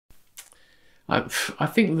I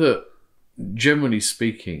think that, generally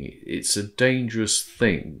speaking, it's a dangerous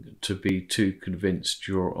thing to be too convinced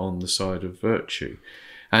you're on the side of virtue.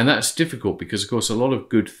 And that's difficult because, of course, a lot of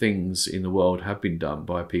good things in the world have been done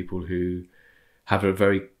by people who have a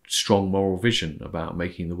very strong moral vision about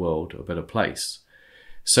making the world a better place.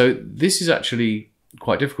 So this is actually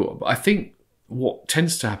quite difficult. But I think what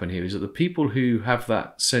tends to happen here is that the people who have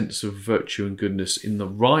that sense of virtue and goodness in the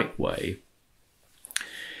right way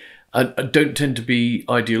don't tend to be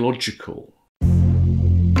ideological.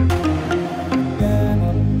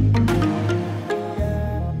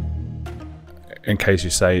 In case you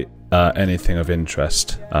say anything of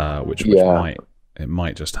interest, which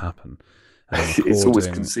might just happen. It's always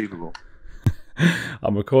conceivable.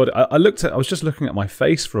 I'm recording. I was just looking at my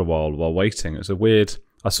face for a while waiting. It was a weird.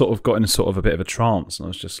 I sort of got in a bit of a trance, and I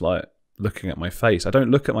was just like looking at my face. I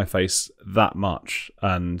don't look at my face that much,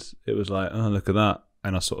 and it was like, oh, look at that,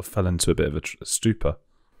 and I sort of fell into a bit of a stupor.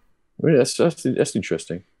 Really, that's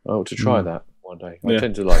interesting. I ought to try that one day. I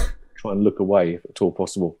tend to try and look away if at all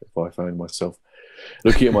possible if I find myself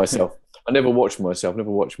looking at myself. I never watch myself,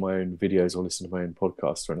 never watch my own videos or listen to my own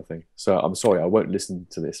podcasts or anything. So I'm sorry, I won't listen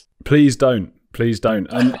to this. Please don't. Please don't.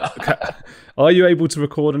 Are you able to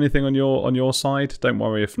record anything on your side? Don't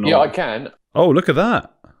worry if not. Yeah, I can. Oh, look at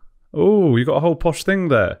that. Oh, you got a whole posh thing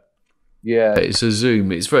there. Yeah, it's a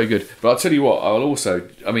Zoom. It's very good. But I'll tell you what, I'll also,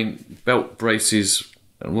 belt braces,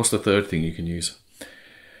 and what's the third thing you can use?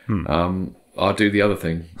 I'll do the other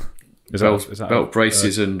thing. Belt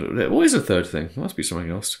braces and what is the third thing? There must be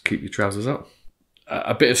something else to keep your trousers up.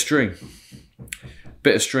 A bit of string.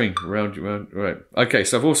 Bit of string around. Right. Okay,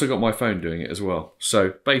 so I've also got my phone doing it as well.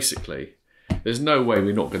 So basically, there's no way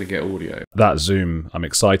we're not going to get audio. That Zoom, I'm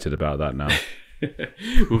excited about that now.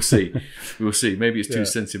 We'll see. We'll see. Maybe it's too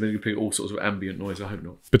sensitive. Maybe we can pick all sorts of ambient noise. I hope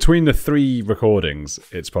not. Between the 3 recordings,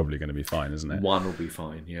 it's probably going to be fine, isn't it? One will be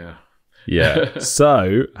fine, yeah. Yeah.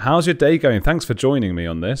 So, how's your day going? Thanks for joining me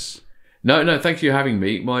on this. No, thank you for having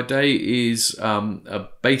me. My day is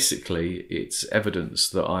basically it's evidence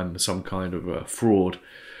that I'm some kind of a fraud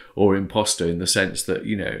or imposter in the sense that,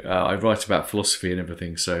 I write about philosophy and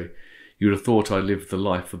everything, so you would have thought I lived the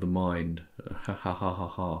life of the mind. Ha ha ha ha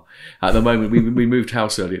ha. At the moment, we moved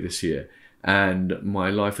house earlier this year, and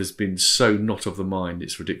my life has been so not of the mind,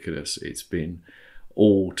 it's ridiculous. It's been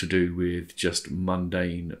all to do with just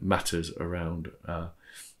mundane matters around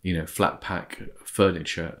flat pack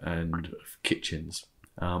furniture and kitchens.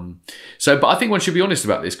 But I think one should be honest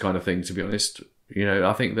about this kind of thing, to be honest.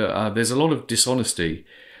 I think that there's a lot of dishonesty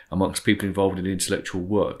amongst people involved in intellectual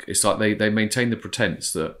work. It's like they maintain the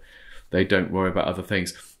pretense that they don't worry about other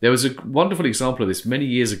things. There was a wonderful example of this many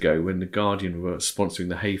years ago when The Guardian were sponsoring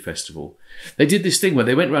the Hay Festival. They did this thing where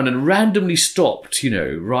they went around and randomly stopped,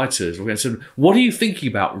 writers and said, what are you thinking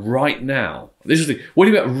about right now? This is the thing. What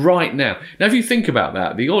are you about right now? Now, if you think about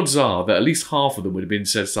that, the odds are that at least half of them would have been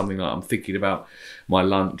said something like, I'm thinking about my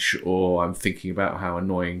lunch, or I'm thinking about how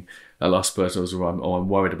annoying that last person was, or I'm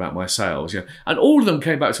worried about my sales. And all of them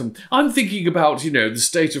came back to them, I'm thinking about, the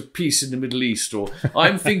state of peace in the Middle East, or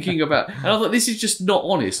I'm thinking about... And I thought, this is just not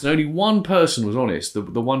honest. And only one person was honest, the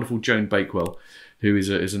wonderful Joan Bakewell, who is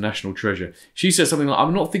a national treasure. She said something like,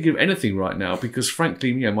 I'm not thinking of anything right now because,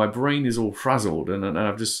 frankly, my brain is all frazzled and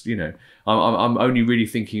I've just, I'm only really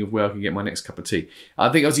thinking of where I can get my next cup of tea. I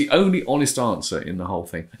think that was the only honest answer in the whole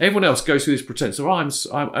thing. Everyone else goes through this pretense of,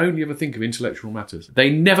 I only ever think of intellectual matters.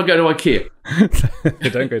 They never go to IKEA. They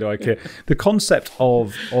don't go to IKEA. The concept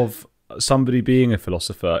of somebody being a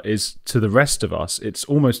philosopher is, to the rest of us, it's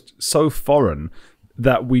almost so foreign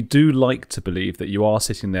that we do like to believe that you are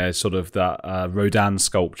sitting there, sort of that Rodin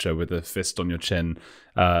sculpture with a fist on your chin,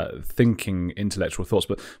 thinking intellectual thoughts.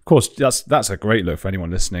 But of course, that's a great look for anyone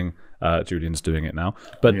listening. Julian's doing it now.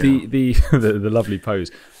 But the lovely pose.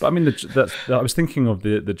 But I mean, I was thinking of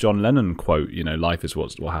the John Lennon quote. Life is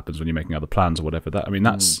what happens when you're making other plans or whatever.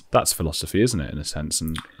 That's philosophy, isn't it, in a sense?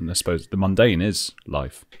 And I suppose the mundane is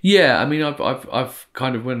life. Yeah, I mean, I've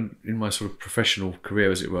kind of, when in my sort of professional career,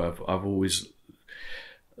 as it were, I've always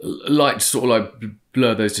like to sort of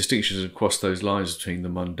blur those distinctions and cross those lines between the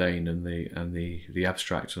mundane and the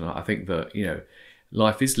abstract. And I think that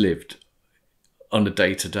life is lived on a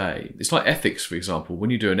day to day. It's like ethics, for example. When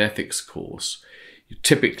you do an ethics course,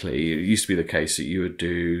 typically it used to be the case that you would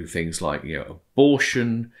do things like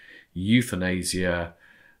abortion, euthanasia,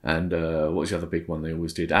 and what was the other big one they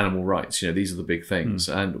always did? Animal rights. These are the big things.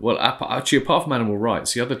 And actually, apart from animal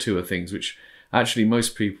rights, the other two are things which actually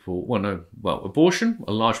most people, abortion,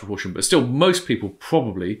 a large proportion, but still most people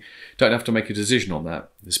probably don't have to make a decision on that,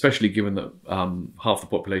 especially given that half the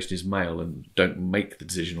population is male and don't make the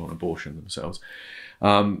decision on abortion themselves.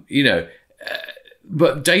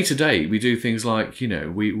 But day to day, we do things like,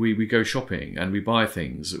 we go shopping and we buy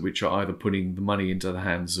things which are either putting the money into the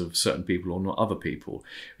hands of certain people or not other people.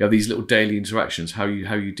 We have these little daily interactions, how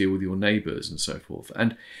you deal with your neighbours and so forth.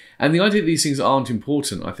 And the idea that these things aren't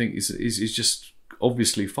important, I think, is just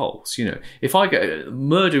obviously false. If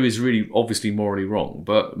murder is really obviously morally wrong,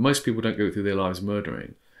 but most people don't go through their lives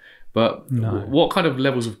murdering. But what kind of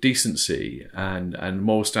levels of decency and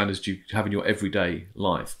moral standards do you have in your everyday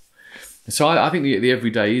life? So I think the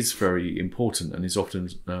everyday is very important and is often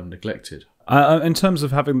neglected. In terms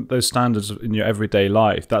of having those standards in your everyday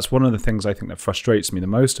life, that's one of the things I think that frustrates me the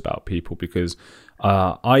most about people, because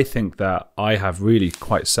I think that I have really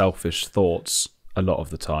quite selfish thoughts a lot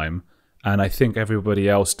of the time, and I think everybody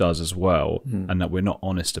else does as well, and that we're not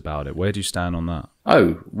honest about it. Where do you stand on that?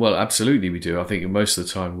 Oh, well, absolutely we do. I think most of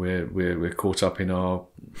the time we're caught up in our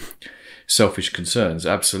selfish concerns.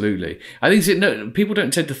 Absolutely. I think people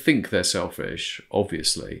don't tend to think they're selfish,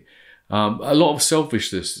 obviously. A lot of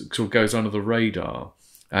selfishness sort of goes under the radar,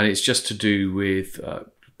 and it's just to do with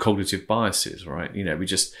cognitive biases, right? We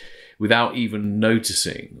just, without even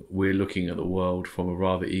noticing, we're looking at the world from a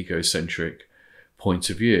rather egocentric point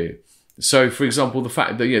of view. So, for example, the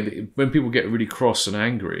fact that when people get really cross and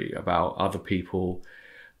angry about other people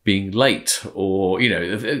being late, or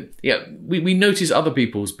we notice other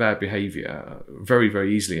people's bad behaviour very,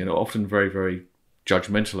 very easily, and are often very, very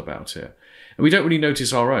judgmental about it, and we don't really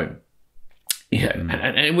notice our own. And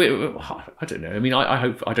I don't know. I mean,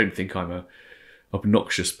 I don't think I'm a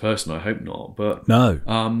obnoxious person. I hope not. But no.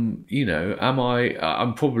 I'm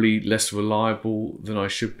probably less reliable than I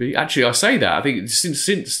should be. Actually, I say that. I think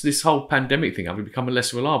since this whole pandemic thing, I've become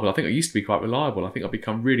less reliable. I think I used to be quite reliable. I think I've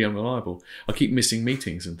become really unreliable. I keep missing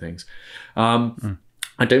meetings and things.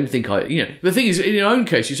 I don't think the thing is, in your own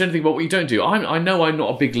case, you tend to think about what you don't do. I know I'm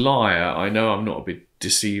not a big liar. I know I'm not a big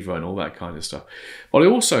deceiver and all that kind of stuff. But I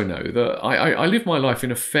also know that I live my life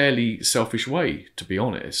in a fairly selfish way, to be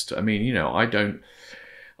honest. I mean, I've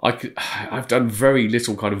done very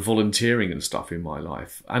little kind of volunteering and stuff in my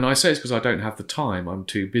life. And I say it's because I don't have the time. I'm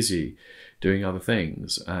too busy doing other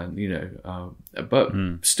things. And, but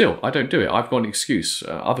still, I don't do it. I've got an excuse.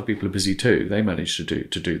 Other people are busy too. They manage to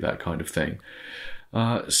do that kind of thing.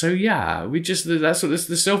 The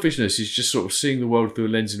selfishness is just sort of seeing the world through a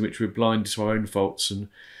lens in which we're blind to our own faults and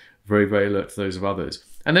very, very alert to those of others.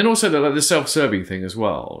 And then also the self-serving thing as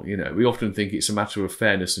well. We often think it's a matter of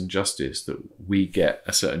fairness and justice that we get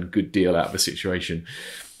a certain good deal out of a situation.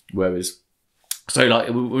 Whereas, like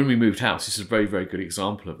when we moved house, this is a very, very good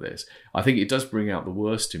example of this. I think it does bring out the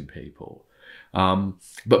worst in people.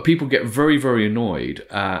 But people get very, very annoyed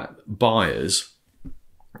at buyers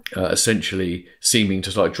essentially seeming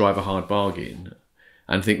to drive a hard bargain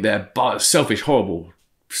and think they're selfish, horrible,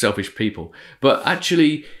 selfish people. But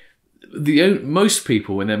actually, most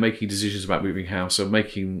people, when they're making decisions about moving house, are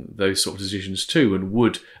making those sort of decisions too, and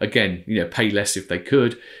would, again, pay less if they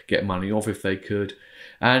could, get money off if they could.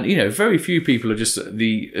 And, very few people are just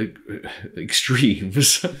the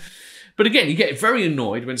extremes. But again, you get very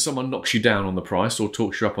annoyed when someone knocks you down on the price or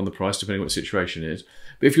talks you up on the price, depending on what the situation is.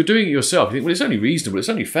 But if you're doing it yourself, you think, well, it's only reasonable, it's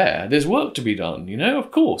only fair. There's work to be done,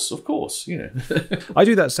 of course. I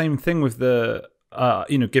do that same thing with the,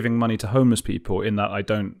 giving money to homeless people, in that I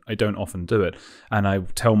don't often do it. And I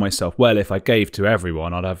tell myself, well, if I gave to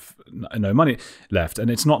everyone, I'd have no money left.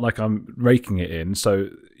 And it's not like I'm raking it in. So,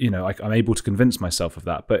 I'm able to convince myself of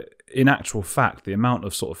that. But in actual fact, the amount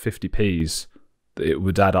of sort of 50p's, it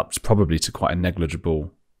would add up probably to quite a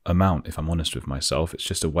negligible amount, if I'm honest with myself. It's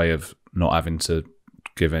just a way of not having to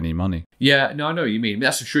give any money. Yeah, no, I know what you mean.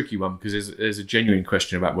 That's a tricky one, because there's a genuine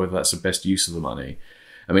question about whether that's the best use of the money.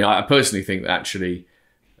 I mean, I personally think that actually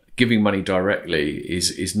giving money directly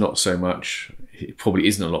is not so much, it probably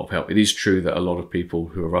isn't a lot of help. It is true that a lot of people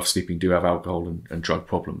who are rough sleeping do have alcohol and drug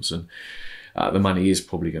problems, and the money is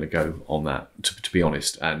probably going to go on that, to be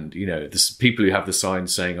honest. And, the people who have the sign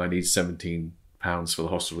saying I need £17 for the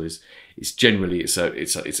hostel it's generally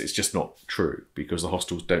it's just not true, because the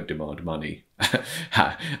hostels don't demand money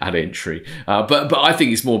at entry. But I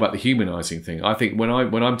think it's more about the humanising thing. I think when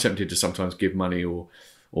I'm tempted to sometimes give money or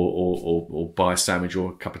buy a sandwich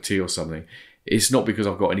or a cup of tea or something, it's not because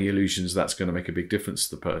I've got any illusions that's going to make a big difference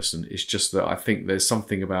to the person. It's just that I think there's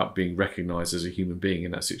something about being recognised as a human being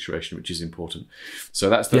in that situation which is important. So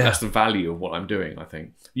that's the value of what I'm doing, I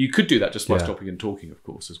think. You could do that just by stopping and talking, of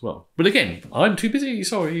course, as well. But again, I'm too busy.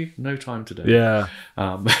 Sorry, no time today. Yeah.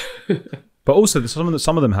 But also,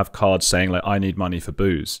 some of them have cards saying, like, I need money for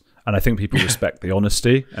booze. And I think people respect the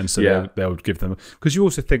honesty, and so they'll give them, because you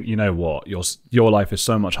also think, you know what, your life is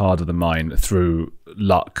so much harder than mine through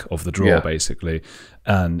luck of the draw, basically.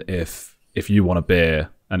 And if if you want a beer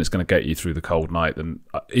and it's going to get you through the cold night, then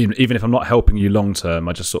even if I'm not helping you long term,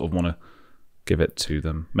 I just sort of want to give it to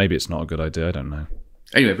them. Maybe it's not a good idea. I don't know.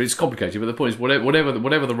 Anyway, but it's complicated. But the point is, whatever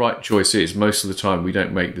the right choice is, most of the time we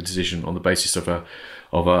don't make the decision on the basis of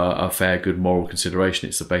a fair, good moral consideration.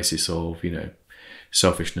 It's the basis of, you know,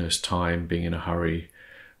 selfishness, time, being in a hurry,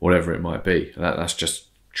 whatever it might be. That's just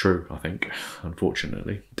true, I think,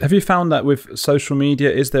 unfortunately. Have you found that with social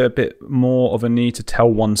media, is there a bit more of a need to tell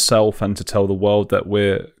oneself and to tell the world that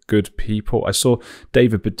we're good people? I saw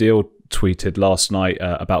David Baddiel tweeted last night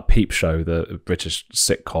about Peep Show, the British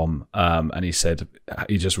sitcom, and he said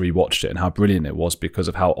he just rewatched it and how brilliant it was because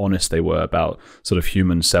of how honest they were about sort of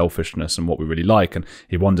human selfishness and what we really like, and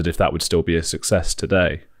he wondered if that would still be a success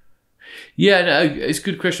today. Yeah, no, it's a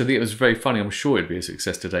good question. I think it was very funny. I'm sure it'd be a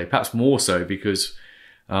success today, perhaps more so because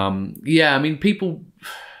I mean, people,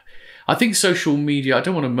 I think social media, I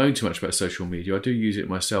don't want to moan too much about social media. I do use it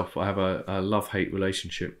myself. I have a love-hate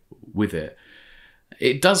relationship with it.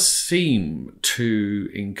 It does seem to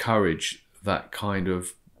encourage that kind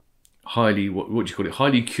of highly, what do you call it,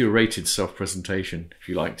 highly curated self-presentation, if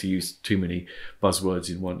you like to use too many buzzwords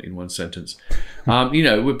in one sentence. You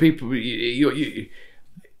know, with people, again,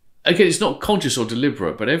 it's not conscious or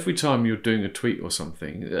deliberate, but every time you're doing a tweet or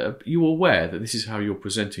something, you're aware that this is how you're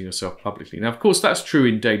presenting yourself publicly. Now, of course, that's true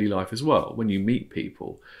in daily life as well. When you meet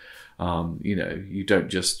people, you know, you don't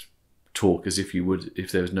just talk as if you would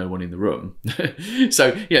if there was no one in the room. So,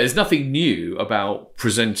 yeah, there's nothing new about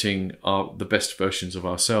presenting the best versions of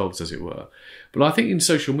ourselves, as it were. But I think in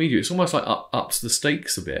social media, it's almost like ups the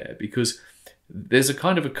stakes a bit, because there's a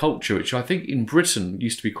kind of a culture which I think in Britain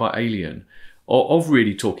used to be quite alien, of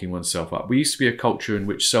really talking oneself up. We used to be a culture in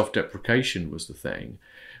which self-deprecation was the thing,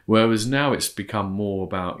 whereas now it's become more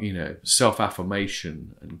about, you know,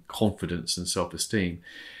 self-affirmation and confidence and self-esteem.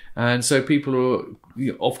 And so people are,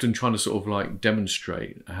 you know, often trying to sort of like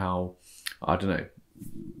demonstrate how, I don't know,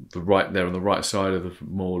 they're on the right side of the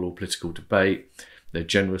moral or political debate. They're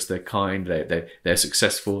generous, they're kind, they're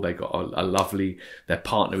successful, they got a lovely, their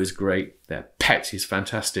partner is great, their pet is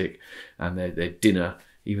fantastic, and their dinner,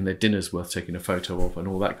 even their dinner's worth taking a photo of, and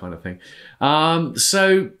all that kind of thing.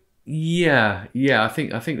 So yeah, I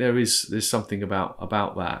think there's something about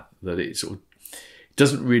that it sort of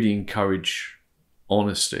doesn't really encourage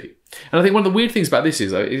honesty. And I think one of the weird things about this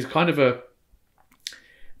is that's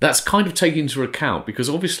kind of taken into account, because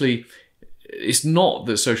obviously it's not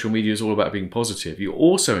that social media is all about being positive. You're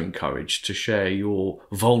also encouraged to share your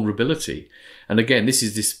vulnerability. And again, this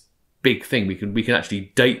is this big thing. We can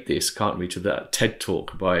actually date this, can't we, to that TED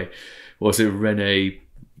talk by, was it Renee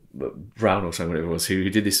Brown or something, whatever it was, who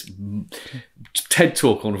did this TED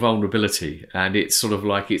talk on vulnerability, and it's sort of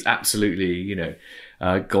like it's absolutely, you know,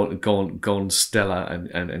 gone stellar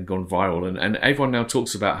and gone viral, and everyone now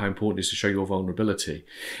talks about how important it is to show your vulnerability.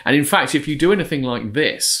 And in fact, if you do anything like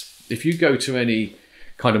this, if you go to any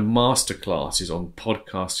kind of masterclasses on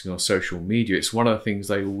podcasting or social media, it's one of the things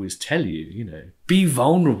they always tell you, you know, be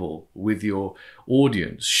vulnerable with your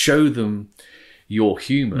audience, show them you're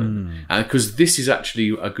human, and because this is actually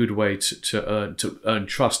a good way to earn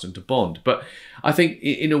trust and to bond. But I think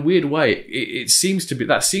in a weird way, it seems to be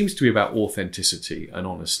about authenticity and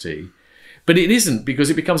honesty, but it isn't, because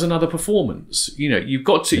it becomes another performance. You know, you've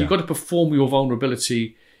got to perform your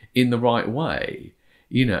vulnerability in the right way.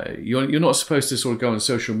 You know, you're not supposed to sort of go on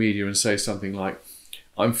social media and say something like,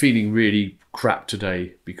 "I'm feeling really crap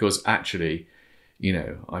today because actually, you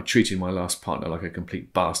know, I treated my last partner like a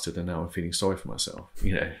complete bastard and now I'm feeling sorry for myself."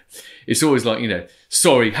 You know, it's always like, you know,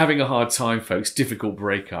 sorry, having a hard time, folks, difficult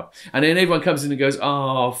breakup. And then everyone comes in and goes,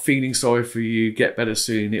 "Oh, feeling sorry for you, get better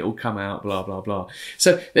soon, it'll come out, blah, blah, blah."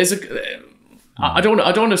 So there's I don't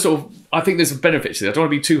want to sort of, I think there's a benefit to this. I don't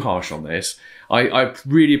want to be too harsh on this. I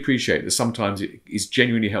really appreciate that sometimes it is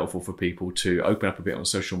genuinely helpful for people to open up a bit on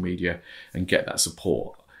social media and get that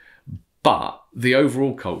support. But the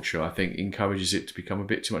overall culture, I think, encourages it to become a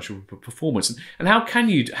bit too much of a performance. And how can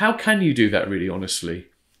you do that really honestly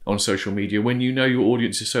on social media when you know your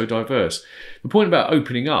audience is so diverse? The point about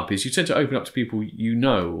opening up is you tend to open up to people you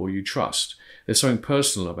know or you trust. There's something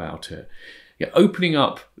personal about it. Yeah, opening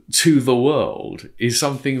up to the world is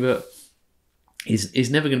something that is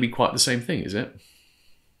never going to be quite the same thing, is it?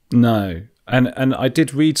 No. And I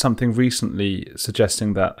did read something recently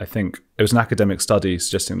suggesting that, I think it was an academic study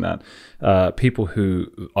suggesting that people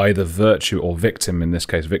who either virtue or victim, in this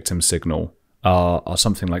case victim signal, are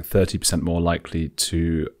something like 30% more likely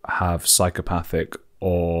to have psychopathic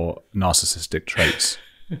or narcissistic traits.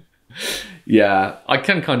 Yeah, I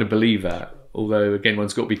can kind of believe that. although again,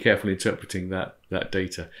 one's got to be careful interpreting that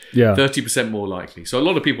data. Yeah. 30% more likely. So a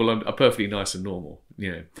lot of people are perfectly nice and normal.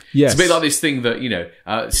 Yes. It's a bit like this thing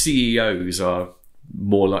that CEOs are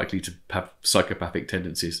more likely to have psychopathic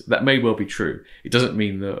tendencies. That may well be true. It doesn't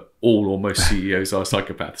mean that all or most CEOs are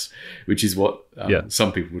psychopaths, which is what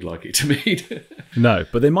some people would like it to mean. No,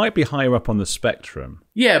 but they might be higher up on the spectrum.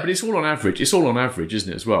 Yeah, but it's all on average. It's all on average,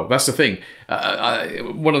 isn't it, as well? That's the thing.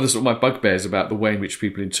 One of the sort of my bugbears about the way in which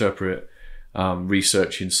people interpret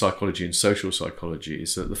research in psychology and social psychology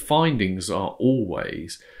is that the findings are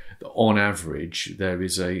always that on average there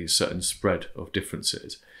is a certain spread of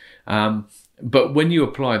differences. But when you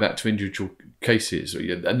apply that to individual cases,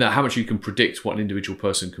 and how much you can predict what an individual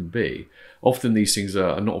person can be, often these things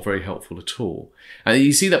are not very helpful at all. And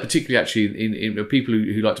you see that particularly actually in people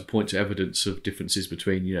who like to point to evidence of differences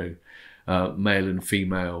between, male and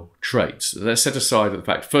female traits. They're set aside at the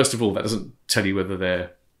fact, first of all, that doesn't tell you whether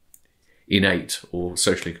they're innate or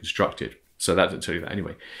socially constructed. So that doesn't tell you that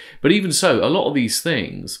anyway. But even so, a lot of these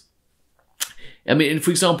things, I mean, for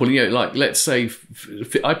example, like let's say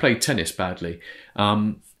I played tennis badly.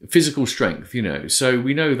 Physical strength, so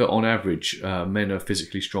we know that on average men are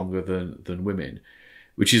physically stronger than women,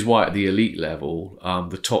 which is why at the elite level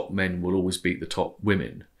the top men will always beat the top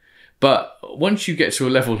women. But once you get to a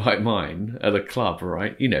level like mine at a club,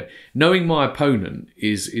 right, knowing my opponent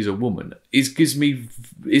is a woman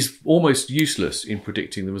is almost useless in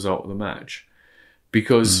predicting the result of the match,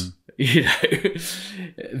 because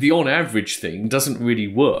the on average thing doesn't really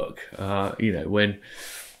work.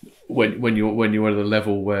 When you're at a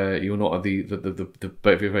level where you're not at the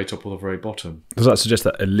very top or the very bottom. Does that suggest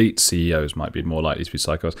that elite CEOs might be more likely to be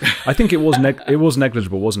psychos? I think it was it was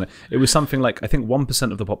negligible, wasn't it? It was something like, I think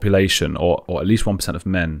 1% of the population, or at least 1% of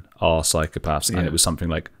men are psychopaths, and it was something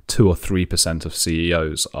like 2 or 3% of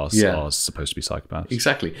CEOs are supposed to be psychopaths.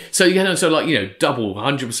 Exactly. So double,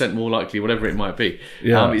 100% more likely, whatever it might be.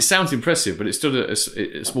 Yeah. It sounds impressive, but it's still a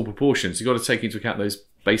small proportion. So you've got to take into account those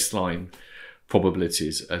baseline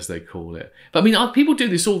probabilities, as they call it. But I mean, people do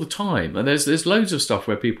this all the time, and there's loads of stuff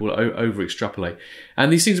where people over extrapolate, and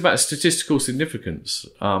these things about statistical significance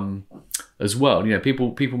as well.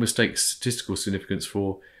 People mistake statistical significance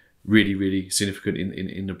for really, really significant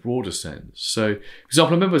in the broader sense. So, for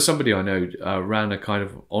example, I remember somebody I know ran a kind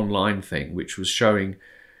of online thing which was showing,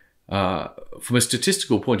 from a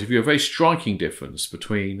statistical point of view, a very striking difference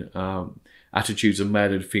between attitudes of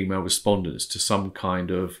male and female respondents to some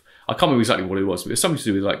kind of, I can't remember exactly what it was, but it's something to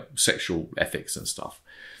do with like sexual ethics and stuff,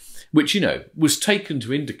 which, was taken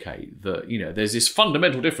to indicate that, there's this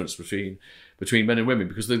fundamental difference between men and women,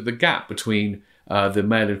 because the gap between the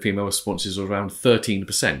male and female responses was around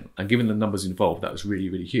 13%. And given the numbers involved, that was really,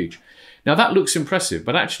 really huge. Now that looks impressive,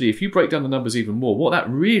 but actually if you break down the numbers even more, what that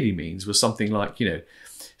really means was something like,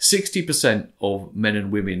 60% of men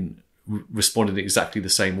and women responded exactly the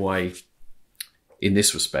same way in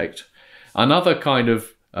this respect. Another kind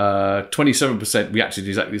of 27% reacted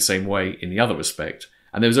exactly the same way in the other respect,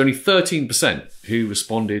 and there was only 13% who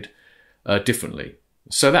responded differently.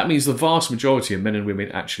 So that means the vast majority of men and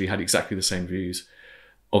women actually had exactly the same views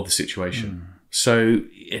of the situation. So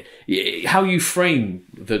how you frame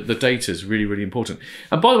the data is really, really important.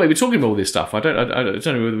 And by the way, we're talking about all this stuff. I don't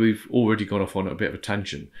know whether we've already gone off on a bit of a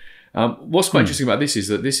tangent. What's quite interesting about this is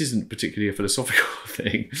that this isn't particularly a philosophical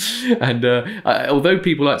thing. And although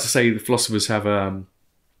people like to say the philosophers have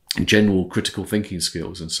general critical thinking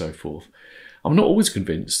skills and so forth, I'm not always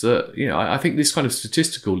convinced that, I think this kind of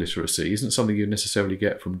statistical literacy isn't something you necessarily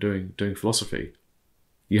get from doing philosophy.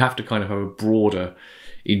 You have to kind of have a broader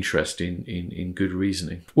interest in good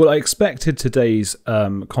reasoning. Well, I expected today's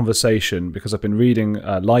conversation, because I've been reading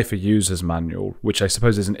Life a User's Manual, which I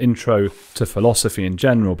suppose is an intro to philosophy in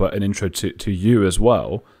general, but an intro to you as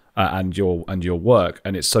well. And your work,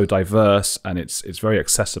 and it's so diverse, and it's very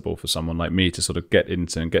accessible for someone like me to sort of get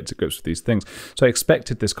into and get to grips with these things. So I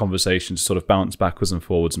expected this conversation to sort of bounce backwards and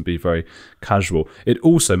forwards and be very casual. It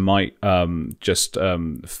also might just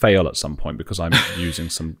fail at some point, because I'm using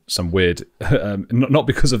some weird, not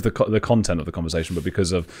because of the content of the conversation, but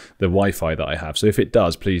because of the Wi-Fi that I have. So if it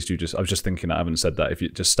does, please do just. I was just thinking that I haven't said that. If you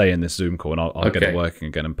just stay in this Zoom call, and I'll get it working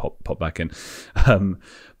again and pop back in.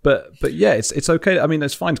 But yeah, it's okay. I mean,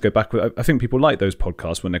 it's fine to go back. I think people like those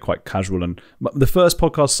podcasts when they're quite casual. And the first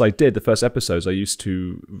podcasts I did, the first episodes, I used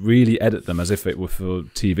to really edit them as if it were for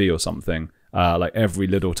TV or something, like every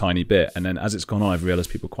little tiny bit. And then as it's gone on, I've realised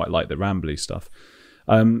people quite like the rambly stuff.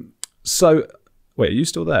 So, wait, are you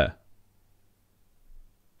still there?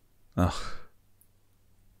 Oh.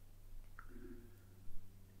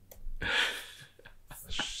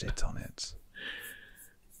 Shit on it.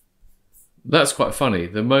 That's quite funny.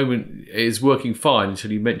 The moment is working fine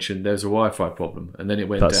until you mentioned there's a Wi-Fi problem, and then it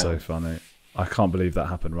went That's down. so funny. I can't believe that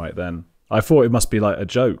happened right then. I thought it must be like a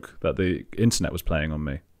joke that the internet was playing on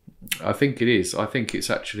me. I think it is. I think it's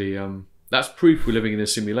actually that's proof we're living in a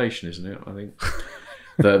simulation, isn't it? I think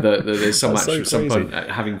there's some point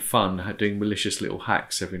having fun, doing malicious little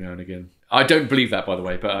hacks every now and again. I don't believe that, by the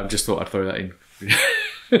way, but I just thought I'd throw that in.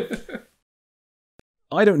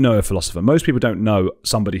 I don't know a philosopher. Most people don't know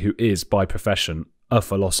somebody who is, by profession, a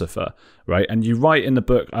philosopher, right? And you write in the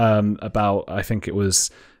book about, I think it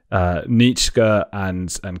was Nietzsche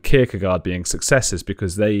and Kierkegaard being successes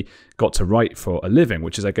because they got to write for a living,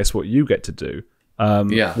 which is, I guess, what you get to do.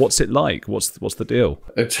 What's it like? What's the deal?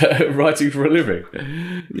 Writing for a living?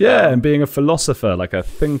 Yeah, and being a philosopher, like a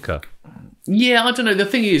thinker. Yeah, I don't know. The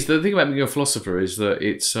thing about being a philosopher is that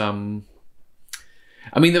it's...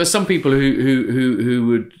 I mean, there are some people who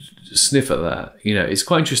would sniff at that. You know, it's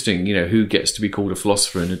quite interesting. You know, who gets to be called a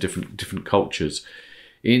philosopher in the different cultures.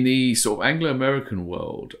 In the sort of Anglo-American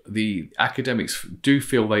world, the academics do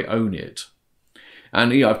feel they own it,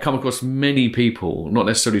 and I've come across many people, not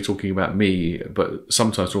necessarily talking about me, but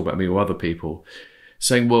sometimes talking about me or other people,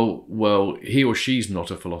 saying, "Well, he or she's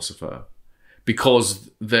not a philosopher because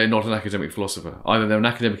they're not an academic philosopher. Either they're an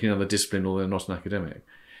academic in another discipline or they're not an academic."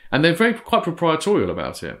 And they're quite proprietorial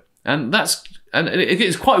about it. And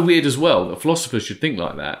it's quite weird as well that philosophers should think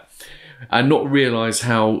like that and not realise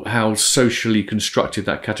how socially constructed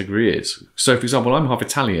that category is. So, for example, I'm half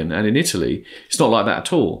Italian, and in Italy, it's not like that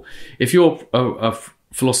at all. If you're a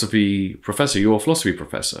philosophy professor, you're a philosophy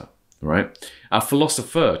professor, right? A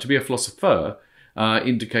philosopher, to be a philosopher,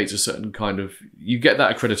 indicates a certain kind of... You get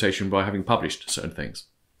that accreditation by having published certain things.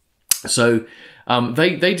 So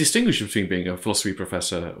they distinguish between being a philosophy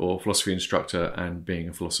professor or philosophy instructor and being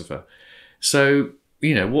a philosopher. So,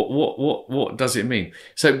 what does it mean?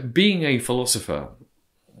 So being a philosopher,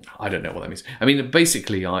 I don't know what that means. I mean,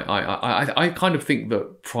 basically, I kind of think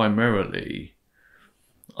that primarily,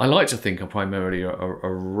 I like to think I'm primarily a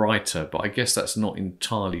writer, but I guess that's not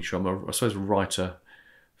entirely true. I suppose a writer,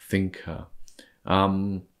 thinker.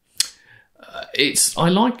 I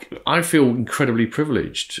feel incredibly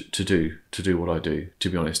privileged to do what I do, to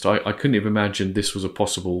be honest. I couldn't have imagined this was a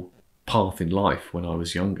possible path in life when I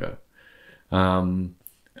was younger. And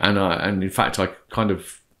in fact, I kind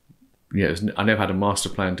of, I never had a master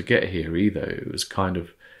plan to get here either. It was kind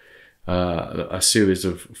of a series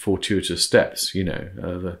of fortuitous steps,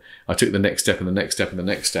 I took the next step and the next step and the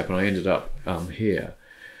next step, and I ended up here.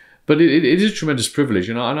 But it is a tremendous privilege.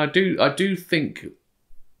 And I do think,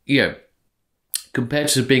 compared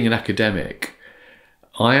to being an academic,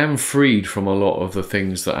 I am freed from a lot of the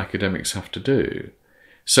things that academics have to do.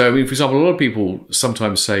 So, I mean, for example, a lot of people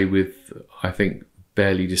sometimes say with, I think,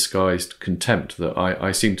 barely disguised contempt that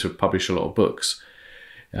I seem to publish a lot of books,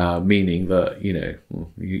 meaning that, you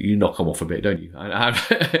knock them off a bit, don't you? And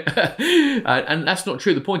that's not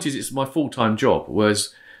true. The point is, it's my full-time job,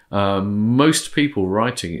 whereas most people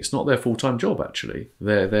writing, it's not their full-time job, actually.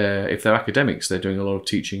 If they're academics, they're doing a lot of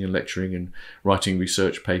teaching and lecturing and writing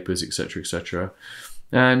research papers, etc., etc.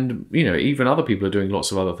 And, even other people are doing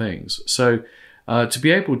lots of other things. So to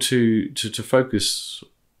be able to focus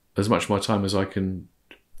as much of my time as I can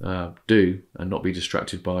do and not be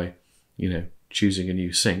distracted by, choosing a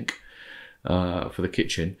new sink for the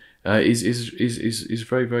kitchen is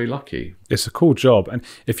very, very lucky. It's a cool job. And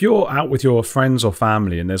if you're out with your friends or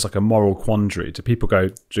family and there's like a moral quandary, do people go,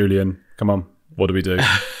 Julian, come on, what do we do?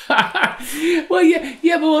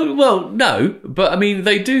 Well, no, but I mean,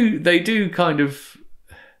 they do kind of,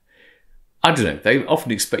 I don't know, they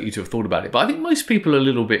often expect you to have thought about it, but I think most people are a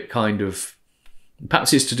little bit kind of,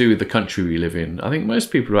 perhaps it's to do with the country we live in, I think most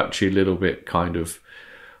people are actually a little bit kind of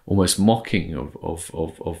almost mocking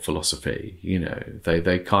of philosophy.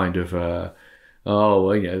 They kind of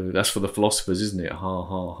that's for the philosophers, isn't it? Ha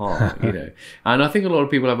ha ha. And I think a lot of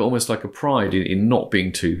people have almost like a pride in not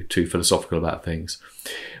being too philosophical about things.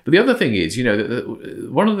 But the other thing is,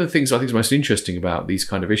 one of the things I think is most interesting about these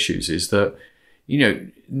kind of issues is that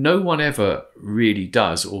no one ever really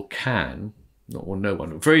does or can, no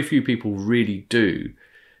one, very few people really do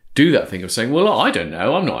that thing of saying, well, I don't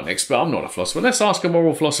know, I'm not an expert, I'm not a philosopher, let's ask a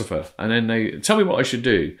moral philosopher. And then they tell me what I should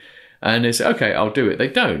do. And they say, okay, I'll do it. They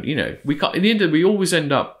don't, we can't, in the end, we always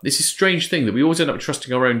end up, this is a strange thing that we always end up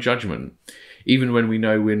trusting our own judgment, even when we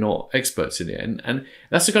know we're not experts in it. And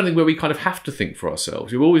that's the kind of thing where we kind of have to think for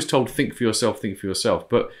ourselves. We're always told, think for yourself.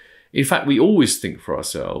 But in fact, we always think for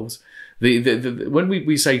ourselves. When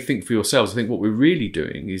we say think for yourselves, I think what we're really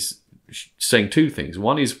doing is saying two things.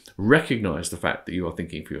 One is recognize the fact that you are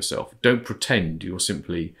thinking for yourself. Don't pretend you're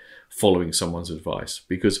simply following someone's advice,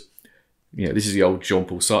 because this is the old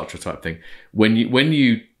Jean-Paul Sartre type thing. When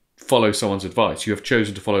you follow someone's advice, you have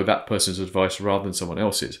chosen to follow that person's advice rather than someone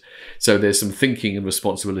else's. So there's some thinking and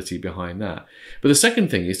responsibility behind that. But the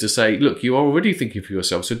second thing is to say, look, you are already thinking for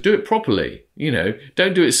yourself, so do it properly.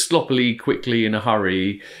 Don't do it sloppily, quickly, in a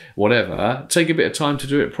hurry, whatever. Take a bit of time to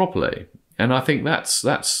do it properly. And I think that's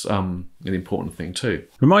an important thing too.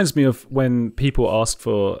 Reminds me of when people ask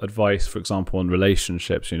for advice, for example, on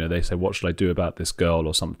relationships. They say, "What should I do about this girl?"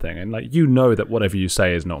 or something, and that whatever you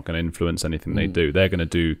say is not going to influence anything they do. They're going to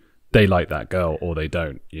do. They like that girl or they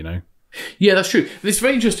don't. Yeah, that's true. It's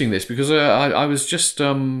very interesting because I was just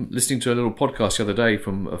listening to a little podcast the other day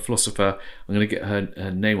from a philosopher. I'm going to get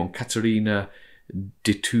her name on, Caterina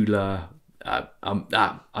Di Tula.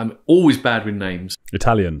 I'm always bad with names.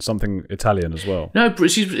 Something Italian as well. No,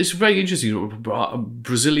 it's very interesting.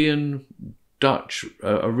 Brazilian, Dutch,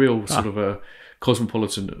 a real sort of a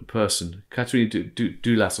cosmopolitan person. Caterina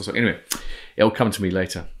Dulas or something. Anyway, it'll come to me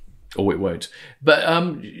later. Or it won't.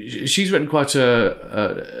 But she's written quite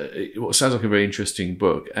what sounds like a very interesting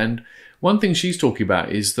book. And one thing she's talking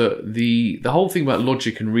about is that the whole thing about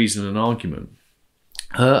logic and reason and argument,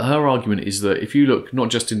 her argument is that if you look not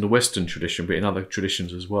just in the Western tradition, but in other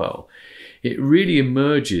traditions as well, it really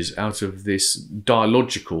emerges out of this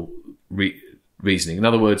dialogical reasoning. In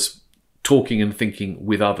other words, talking and thinking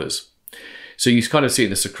with others. So you kind of see it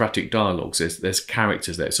in the Socratic dialogues. There's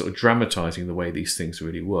characters there, sort of dramatising the way these things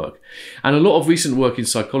really work. And a lot of recent work in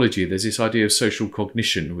psychology, there's this idea of social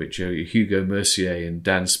cognition, which Hugo Mercier and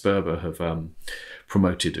Dan Sperber have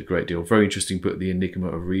promoted a great deal. Very interesting book, The Enigma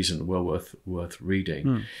of Reason, well worth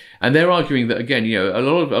reading. And they're arguing that, again, a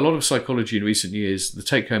lot of psychology in recent years, the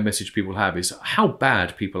take-home message people have is how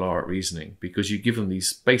bad people are at reasoning, because you give them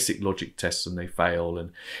these basic logic tests and they fail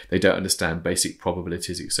and they don't understand basic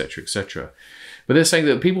probabilities, etc., etc. But they're saying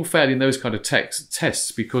that people fail in those kind of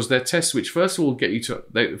tests because they're tests which, first of all,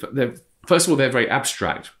 they're very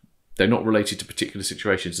abstract. They're not related to particular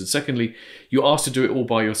situations. And secondly, you're asked to do it all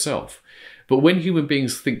by yourself. But when human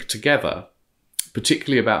beings think together,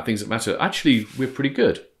 particularly about things that matter, actually, we're pretty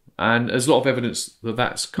good. And there's a lot of evidence that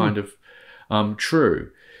that's kind of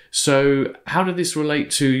true. So how did this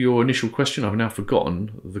relate to your initial question? I've now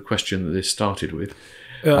forgotten the question that this started with.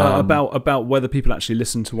 About whether people actually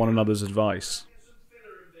listen to one another's advice.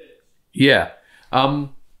 Yeah.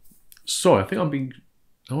 Sorry, I think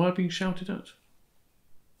am I being shouted at?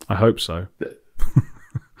 I hope so.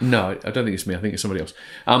 No, I don't think it's me. I think it's somebody else.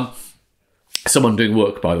 Someone doing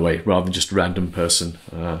work, by the way, rather than just a random person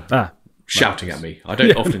shouting at me. I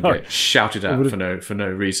don't often get shouted at for no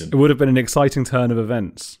reason. It would have been an exciting turn of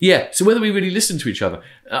events. Yeah, so whether we really listen to each other.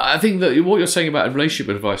 I think that what you're saying about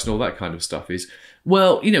relationship advice and all that kind of stuff is,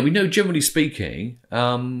 well, we know generally speaking,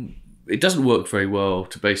 it doesn't work very well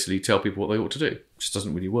to basically tell people what they ought to do. It just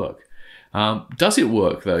doesn't really work. Does it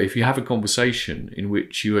work, though, if you have a conversation in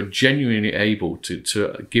which you are genuinely able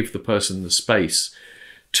to give the person the space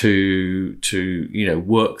to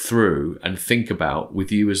work through and think about,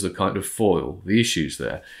 with you as the kind of foil, the issues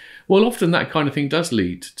there? Well, often that kind of thing does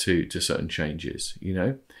lead to certain changes,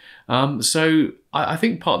 So I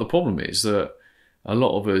think part of the problem is that a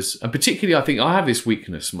lot of us, and particularly I think I have this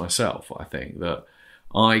weakness myself, I think that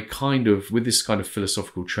I kind of, with this kind of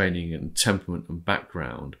philosophical training and temperament and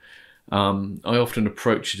background, I often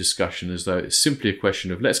approach a discussion as though it's simply a question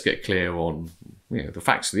of let's get clear on the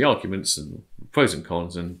facts of the arguments and pros and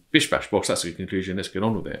cons and bish bash bosh, that's the conclusion, let's get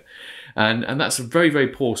on with it. And that's a very, very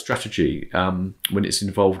poor strategy when it's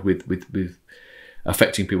involved with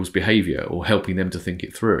affecting people's behaviour or helping them to think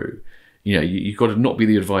it through. You've got to not be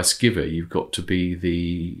the advice giver, you've got to be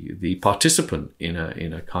the participant in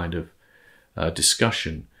a kind of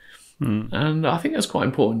discussion. And I think that's quite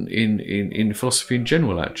important in philosophy in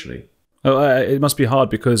general, actually. It must be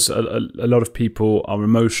hard because a lot of people are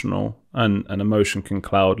emotional, and emotion can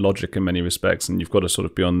cloud logic in many respects, and you've got to sort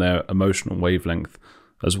of be on their emotional wavelength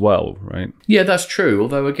as well, right? Yeah, that's true.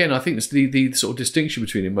 Although, again, I think it's the sort of distinction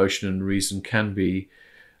between emotion and reason can be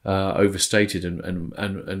overstated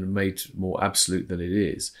and made more absolute than it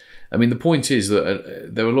is. I mean, the point is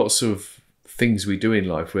that there are lots of things we do in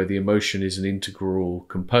life where the emotion is an integral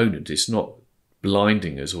component. It's not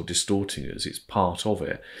blinding us or distorting us, it's part of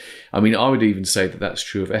it. I mean, I would even say that that's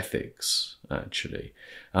true of ethics, actually.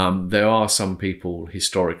 There are some people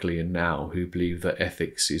historically and now who believe that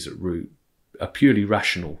ethics is at root a purely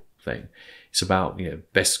rational thing. It's about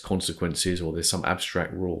best consequences, or there's some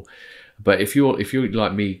abstract rule. But if you're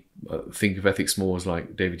like me, think of ethics more as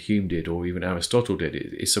like David Hume did, or even Aristotle did.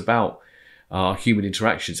 It's about our human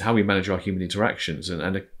interactions, how we manage our human interactions,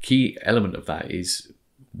 and a key element of that is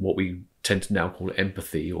what we tend to now call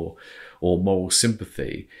empathy or moral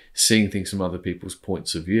sympathy, seeing things from other people's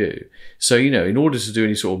points of view. So, in order to do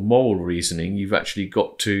any sort of moral reasoning, you've actually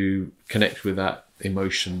got to connect with that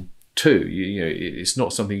emotion too. It's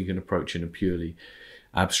not something you can approach in a purely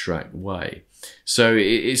abstract way. So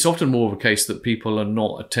it's often more of a case that people are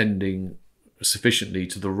not attending sufficiently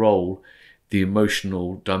to the role the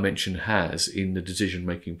emotional dimension has in the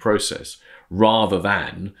decision-making process, rather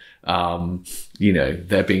than,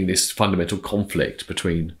 there being this fundamental conflict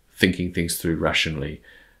between thinking things through rationally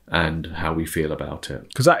and how we feel about it.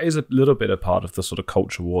 Because that is a little bit a part of the sort of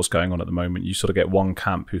culture wars going on at the moment. You sort of get one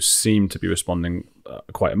camp who seem to be responding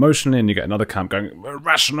quite emotionally, and you get another camp going,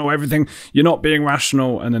 rational, everything, you're not being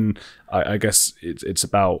rational. And then I guess it's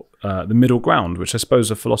about the middle ground, which I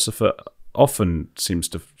suppose a philosopher often seems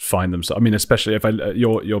to find themselves. I mean, especially if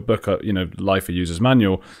your book, Life a User's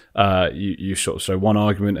Manual, you sort of show one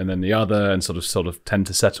argument and then the other, and sort of tend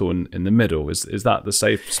to settle in the middle. Is that the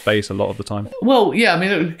safe space a lot of the time? Well, yeah. I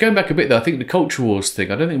mean, going back a bit though, I think the culture wars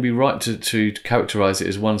thing, I don't think it'd be right to characterise it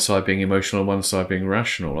as one side being emotional and one side being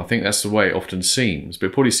rational. I think that's the way it often seems, but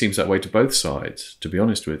it probably seems that way to both sides, to be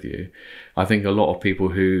honest with you. I think a lot of people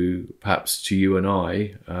who, perhaps to you and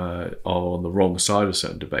I, are on the wrong side of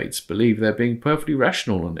certain debates, believe they're being perfectly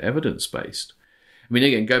rational and evidence-based. I mean,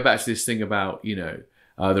 again, go back to this thing about,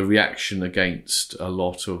 the reaction against a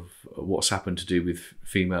lot of what's happened to do with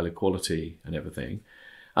female equality and everything.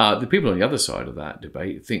 The people on the other side of that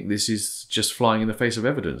debate think this is just flying in the face of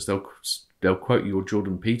evidence. They'll quote you or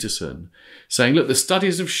Jordan Peterson saying, look, the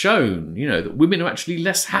studies have shown, that women are actually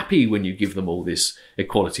less happy when you give them all this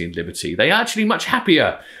equality and liberty. They are actually much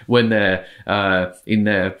happier when they're in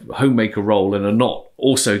their homemaker role and are not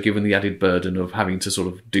also given the added burden of having to sort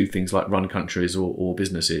of do things like run countries or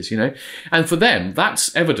businesses, And for them,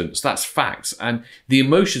 that's evidence, that's facts. And the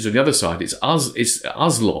emotions on the other side, it's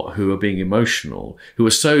us lot who are being emotional, who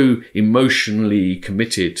are so emotionally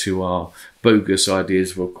committed to our bogus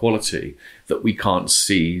ideas of equality that we can't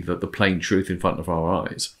see the plain truth in front of our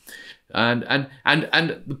eyes. And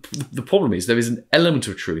the problem is there is an element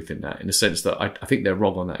of truth in that, in the sense that I think they're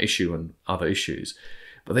wrong on that issue and other issues.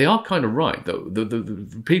 But they are kind of right.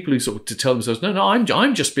 The people who sort of to tell themselves, no,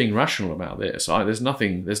 I'm just being rational about this. There's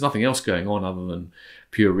nothing else going on other than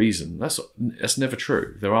pure reason. That's never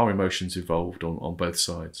true. There are emotions involved on both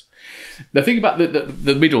sides. The thing about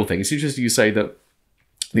the middle thing, it's interesting you say that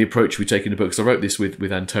the approach we take in the book, because I wrote this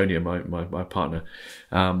with Antonia, my partner,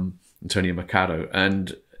 Antonia Mercado,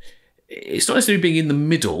 and it's not necessarily being in the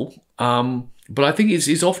middle, but I think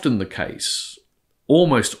it's often the case,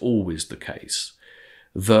 almost always the case,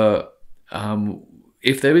 that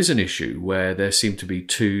if there is an issue where there seem to be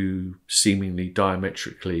two seemingly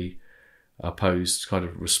diametrically opposed kind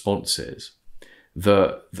of responses,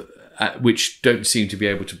 which don't seem to be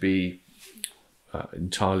able to be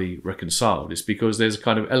entirely reconciled, is because there's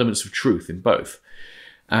kind of elements of truth in both,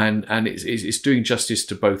 and it's doing justice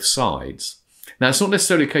to both sides. Now, it's not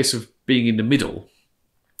necessarily a case of being in the middle,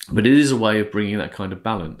 but it is a way of bringing that kind of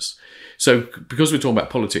balance. So, because we're talking about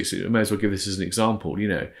politics, I may as well give this as an example.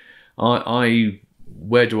 Where am I in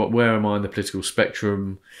the political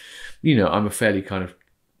spectrum? I'm a fairly kind of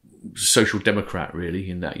social democrat, really,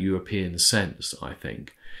 in that European sense, I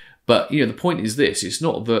think. But, the point is this. It's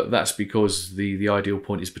not that that's because the ideal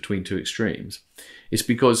point is between two extremes. It's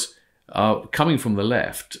because coming from the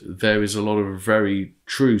left, there is a lot of very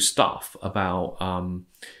true stuff about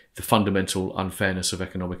the fundamental unfairness of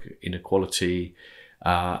economic inequality,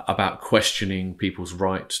 about questioning people's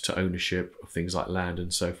right to ownership of things like land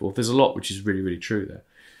and so forth. There's a lot which is really, really true there.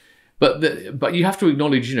 But you have to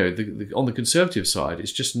acknowledge, on the conservative side,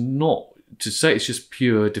 it's just not, to say it's just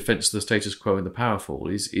pure defence of the status quo and the powerful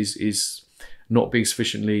is not being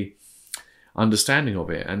sufficiently understanding of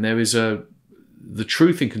it. And there is the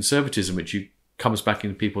truth in conservatism, which comes back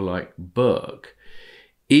in people like Burke,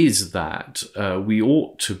 is that we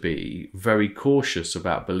ought to be very cautious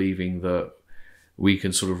about believing that we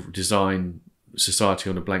can sort of design society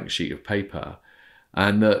on a blank sheet of paper,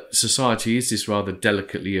 and that society is this rather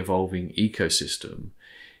delicately evolving ecosystem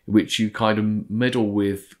which you kind of meddle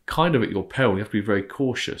with kind of at your peril. You have to be very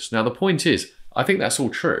cautious. Now, the point is, I think that's all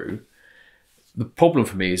true. The problem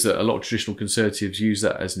for me is that a lot of traditional conservatives use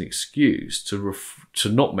that as an excuse to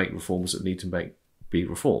not make reforms that need to be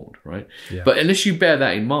reformed, right? Yeah. But unless you bear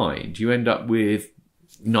that in mind, you end up with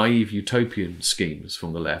naive utopian schemes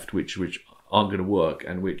from the left, which aren't going to work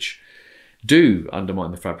and which do undermine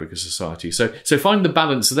the fabric of society. So find the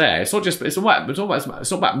balance there. It's not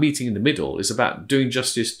about meeting in the middle. It's about doing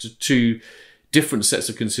justice to two different sets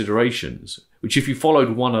of considerations, which, if you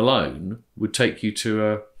followed one alone, would take you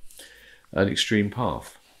to an extreme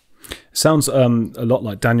path. Sounds a lot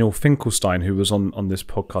like Daniel Finkelstein, who was on this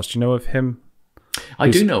podcast. Do you know of him? I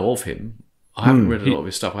do know of him. I haven't read a lot of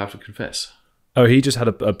his stuff, I have to confess. Oh, he just had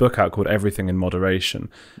a book out called Everything in Moderation,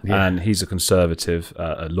 and he's a conservative,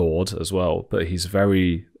 a lord as well, but he's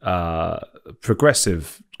very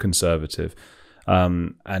progressive conservative.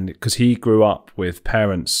 And because he grew up with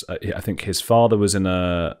parents, I think his father was in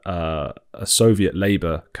a Soviet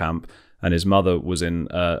labor camp, and his mother was in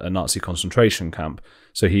a Nazi concentration camp.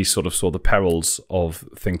 So he sort of saw the perils of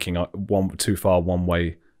thinking too far one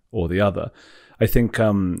way or the other. I think,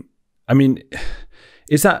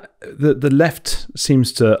 is that the left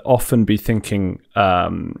seems to often be thinking,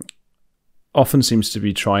 often seems to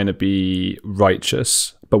be trying to be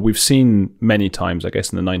righteous, but we've seen many times, I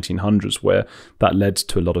guess, in the 1900s where that led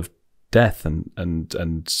to a lot of death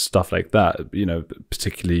and stuff like that. You know,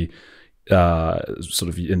 particularly sort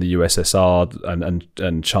of in the USSR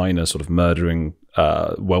and China, sort of murdering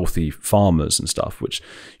wealthy farmers and stuff. Which,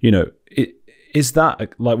 you know, is that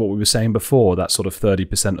like what we were saying before? That sort of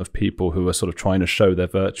 30% of people who are sort of trying to show they're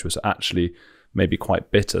virtuous are actually maybe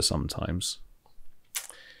quite bitter sometimes.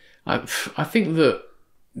 I think that,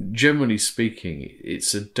 generally speaking,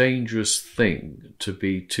 it's a dangerous thing to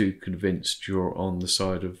be too convinced you're on the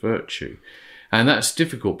side of virtue. And that's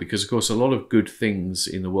difficult because, of course, a lot of good things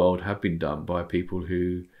in the world have been done by people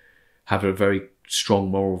who have a very strong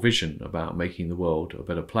moral vision about making the world a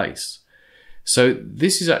better place. So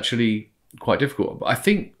this is actually quite difficult. But I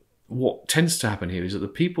think what tends to happen here is that the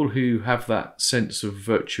people who have that sense of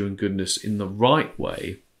virtue and goodness in the right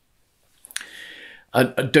way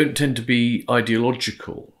don't tend to be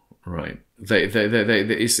ideological, right?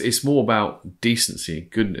 It's more about decency and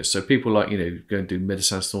goodness. So people like, you know, going to do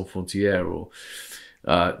Médecins Sans Frontières, or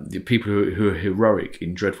the people who are heroic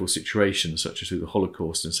in dreadful situations, such as through the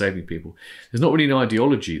Holocaust and saving people. There's not really an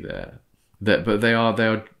ideology there, but they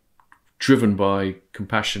are driven by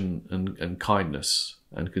compassion and kindness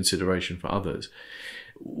and consideration for others.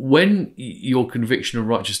 When your conviction of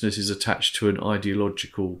righteousness is attached to an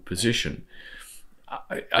ideological position,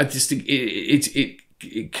 I just think it's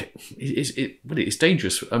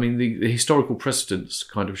dangerous. I mean, the historical precedents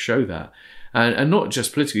kind of show that, and not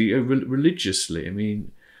just politically, religiously. I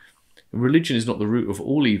mean, religion is not the root of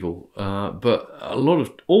all evil, but a lot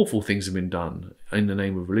of awful things have been done in the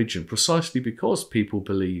name of religion, precisely because people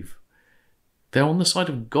believe they're on the side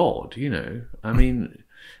of God. You know, I mean,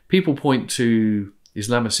 people point to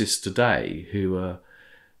Islamicists today who are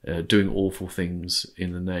doing awful things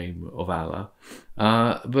in the name of Allah,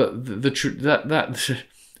 but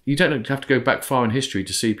you don't have to go back far in history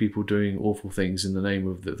to see people doing awful things in the name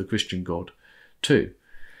of the Christian God, too.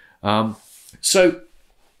 So,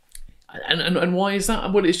 and why is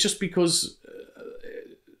that? Well, it's just because,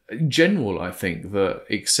 in general, I think that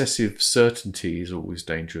excessive certainty is always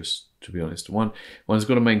dangerous. To be honest, one's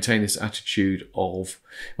got to maintain this attitude of,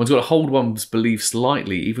 one's got to hold one's beliefs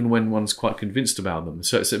lightly, even when one's quite convinced about them.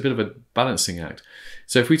 So it's a bit of a balancing act.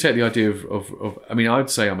 So if we take the idea of I mean, I'd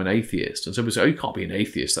say I'm an atheist, and somebody say, "Oh, you can't be an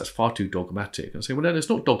atheist. That's far too dogmatic." And I say, "Well, no, it's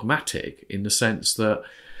not dogmatic in the sense that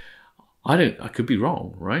I could be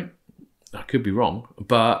wrong, right? I could be wrong,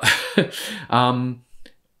 but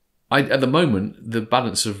at the moment, the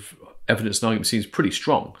balance of evidence and argument seems pretty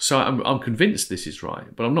strong. So I'm convinced this is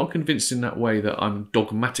right, but I'm not convinced in that way that I'm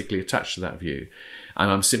dogmatically attached to that view,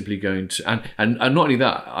 and I'm simply going to and not only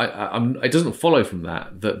that, it doesn't follow from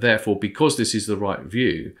that therefore, because this is the right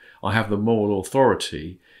view, I have the moral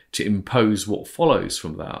authority to impose what follows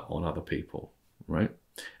from that on other people, right?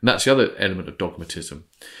 And that's the other element of dogmatism.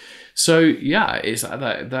 So yeah, it's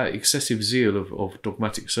that excessive zeal of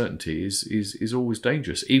dogmatic certainty is always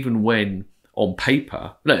dangerous, even when on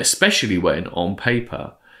paper, no, especially when on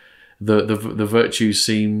paper, the virtues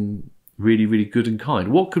seem really, really good and kind.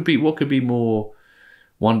 What could be more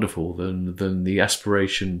wonderful than the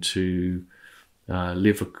aspiration to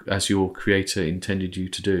live as your Creator intended you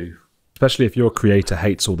to do? Especially if your Creator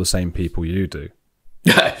hates all the same people you do.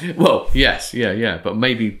 Well, yes, yeah, but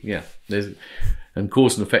maybe, yeah, and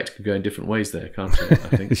cause and effect could go in different ways there, can't it?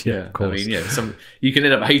 I think, yeah, of course. I mean, yeah, you can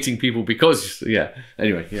end up hating people because, yeah.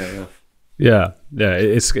 Anyway, yeah. Yeah,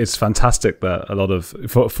 it's fantastic that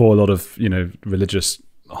for a lot of religious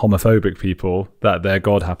homophobic people that their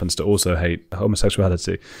God happens to also hate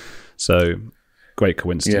homosexuality. So great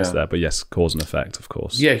coincidence there, but yes, cause and effect, of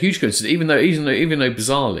course. Yeah, huge coincidence. Even though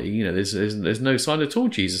bizarrely, there's no sign at all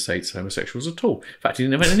Jesus hates homosexuals at all. In fact, he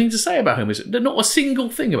didn't have anything to say about homosexuality. Not a single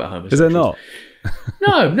thing about homosexuality. Is there not?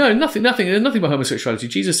 No, nothing. There's nothing about homosexuality.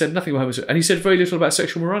 Jesus said nothing about homosexuality, and he said very little about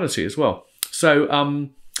sexual morality as well. So,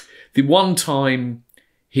 the one time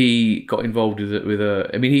he got involved with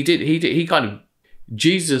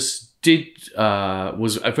Jesus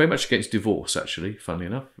was very much against divorce, actually, funnily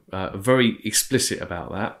enough. Very explicit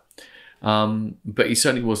about that. But he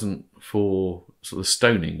certainly wasn't for sort of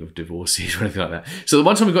stoning of divorcees or anything like that. So the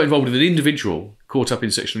one time we got involved with an individual caught up in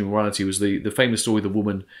sexual immorality was the famous story, The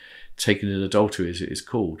Woman Taken in Adultery, as it is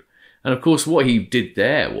called. And of course, what he did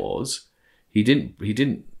there was he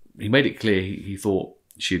made it clear he thought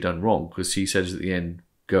she had done wrong, because he says at the end,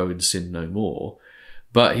 "Go and sin no more."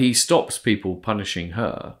 But he stops people punishing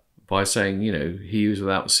her by saying, he who's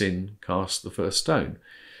without sin cast the first stone.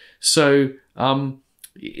 So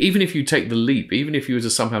even if you take the leap, even if you were to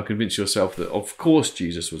somehow convince yourself that, of course,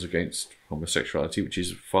 Jesus was against homosexuality, which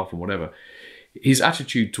is far from whatever, his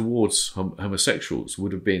attitude towards homosexuals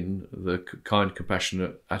would have been the kind,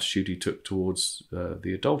 compassionate attitude he took towards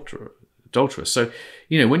the adulteress. So,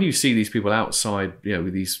 when you see these people outside,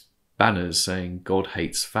 with these banners saying "God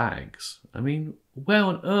hates fags," I mean, where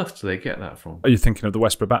on earth do they get that from? Are you thinking of the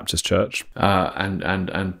Westboro Baptist Church?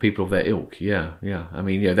 And people of their ilk, yeah. I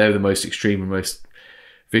mean, they're the most extreme and most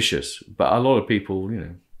vicious. But a lot of people,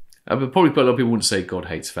 probably a lot of people wouldn't say God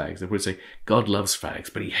hates fags. They would say God loves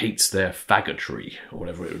fags, but he hates their faggotry, or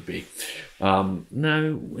whatever it would be. No,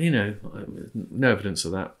 no evidence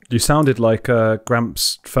of that. You sounded like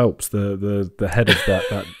Gramps Phelps, the head of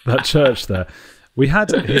that church there. We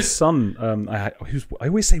had his son. I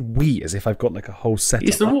always say "we" as if I've got like a whole set.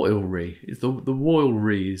 It's the royalry. It's the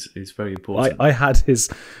royalry is very important. I had his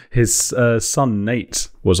son Nate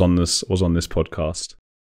was on this podcast.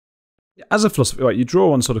 As a philosopher, right, you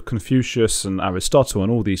draw on sort of Confucius and Aristotle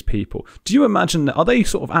and all these people. Do you imagine are they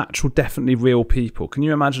sort of actual, definitely real people? Can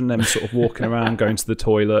you imagine them sort of walking around, going to the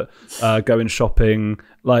toilet, going shopping,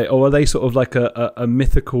 or are they sort of like a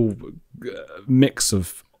mythical mix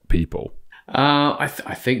of people? I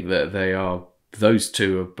think that those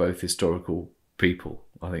two are both historical people.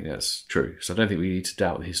 I think that's true. So I don't think we need to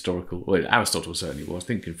doubt the historical. Well, Aristotle certainly was. I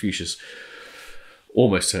think Confucius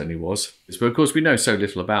almost certainly was. But of course, we know so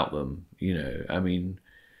little about them. I mean,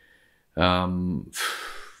 we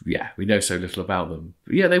know so little about them.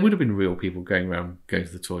 But yeah, they would have been real people going around, going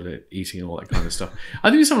to the toilet, eating, and all that kind of stuff.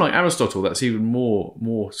 I think someone like Aristotle, that's even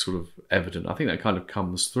more sort of evident. I think that kind of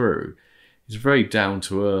comes through. He's a very down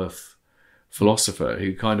to earth philosopher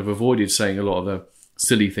who kind of avoided saying a lot of the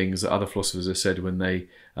silly things that other philosophers have said when they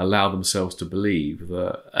allow themselves to believe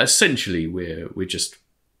that essentially we're just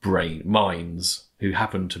minds who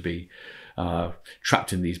happen to be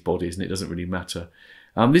trapped in these bodies, and it doesn't really matter.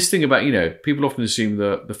 This thing about, people often assume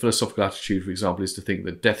that the philosophical attitude, for example, is to think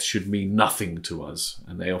that death should mean nothing to us,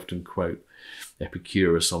 and they often quote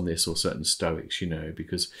Epicurus on this, or certain Stoics,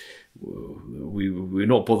 because we're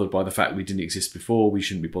not bothered by the fact we didn't exist before. We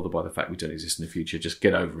shouldn't be bothered by the fact we don't exist in the future. Just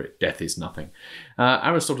get over it. Death is nothing.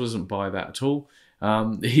 Aristotle doesn't buy that at all.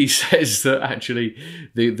 He says that actually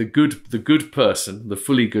the good person, the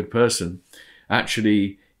fully good person,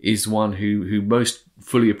 actually is one who most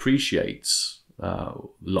fully appreciates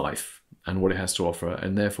life and what it has to offer,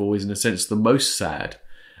 and therefore is in a sense the most sad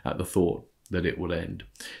at the thought that it will end.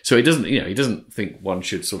 So he doesn't think one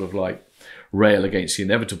should sort of like rail against the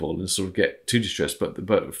inevitable and sort of get too distressed,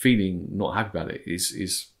 but feeling not happy about it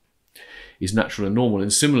is natural and normal.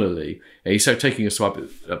 And similarly, he's so taking a swipe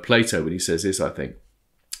at Plato when he says this, I think,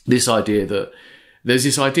 there's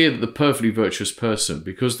this idea that the perfectly virtuous person,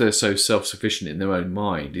 because they're so self-sufficient in their own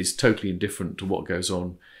mind, is totally indifferent to what goes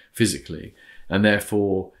on physically, and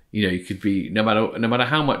therefore, you could be, no matter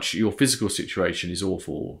how much your physical situation is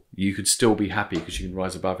awful, you could still be happy because you can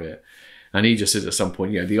rise above it. And he just says at some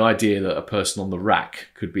point, the idea that a person on the rack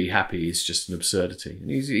could be happy is just an absurdity. And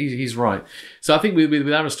he's right. So I think with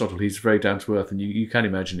Aristotle, he's very down to earth, and you can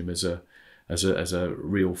imagine him as a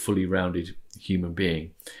real fully rounded human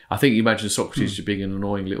being. I think you imagine Socrates as being an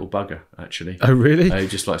annoying little bugger, actually. Oh, really? He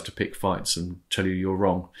just likes to pick fights and tell you you're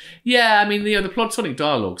wrong. Yeah, I mean, the Platonic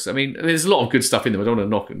dialogues, I mean, there's a lot of good stuff in them. I don't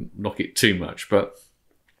want to knock it too much, but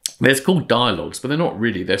they're called dialogues, but they're not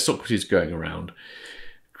really. They're Socrates going around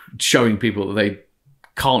showing people that they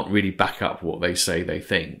can't really back up what they say they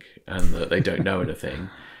think, and that they don't know anything.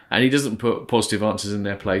 And he doesn't put positive answers in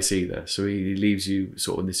their place either. So he leaves you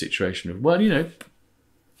sort of in this situation of, well, but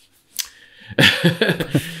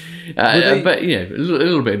a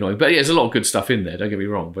little bit annoying. But yeah, there's a lot of good stuff in there. Don't get me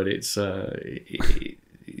wrong. But it's, I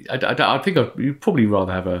think you'd probably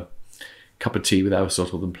rather have a cup of tea with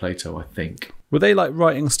Aristotle than Plato, I think. Were they like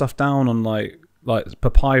writing stuff down on like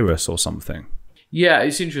papyrus or something? Yeah,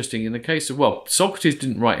 it's interesting. In the case of, Socrates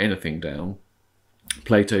didn't write anything down.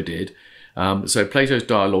 Plato did. So Plato's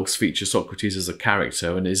dialogues feature Socrates as a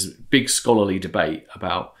character, and there's big scholarly debate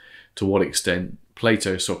about to what extent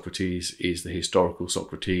Plato's Socrates is the historical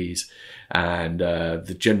Socrates, and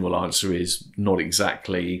the general answer is not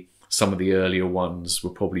exactly. Some of the earlier ones were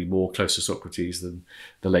probably more close to Socrates than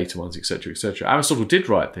the later ones, etc., etc. Aristotle did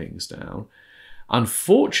write things down.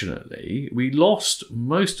 Unfortunately, we lost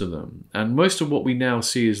most of them, and most of what we now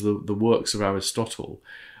see as the works of Aristotle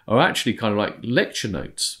are actually kind of like lecture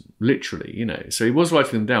notes, literally, you know. So he was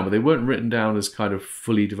writing them down, but they weren't written down as kind of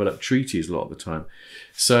fully developed treatises a lot of the time.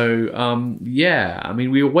 So, yeah, I mean,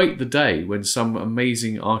 we await the day when some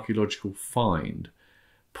amazing archaeological find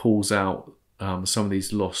pulls out some of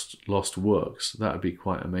these lost works. That would be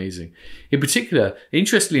quite amazing. In particular,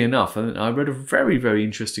 interestingly enough, and I read a very, very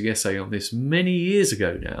interesting essay on this many years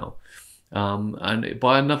ago now, and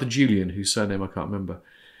by another Julian, whose surname I can't remember.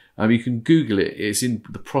 You can Google it. It's in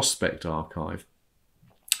the Prospect Archive.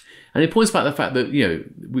 And it points out the fact that, you know,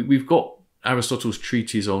 we've got Aristotle's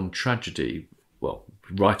treatise on tragedy, well,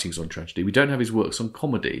 writings on tragedy. We don't have his works on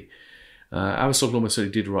comedy. Aristotle almost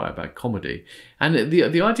certainly did write about comedy. And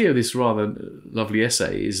the idea of this rather lovely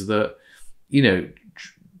essay is that, you know,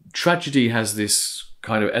 tragedy has this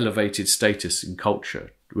kind of elevated status in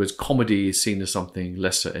culture, whereas comedy is seen as something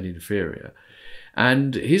lesser and inferior.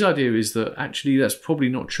 And his idea is that actually that's probably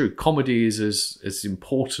not true. Comedy is as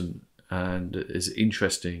important and as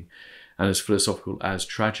interesting and as philosophical as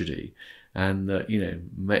tragedy. And that, you know,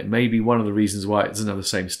 maybe one of the reasons why it doesn't have the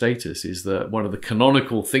same status is that one of the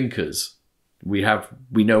canonical thinkers we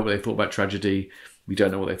know what they thought about tragedy, we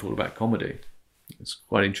don't know what they thought about comedy. It's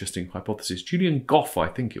quite an interesting hypothesis. Julian Goff, I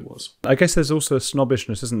think it was. I guess there's also a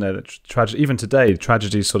snobbishness, isn't there? That even today,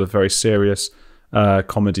 tragedy is sort of very serious.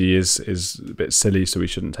 Comedy is a bit silly, so we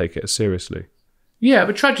shouldn't take it as seriously. Yeah,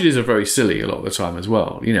 but tragedies are very silly a lot of the time as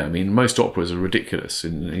well. You know, I mean, most operas are ridiculous,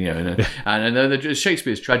 and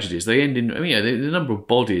Shakespeare's tragedies, they end in, the number of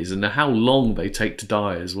bodies and how long they take to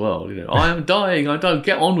die as well. You know, I am dying, I don't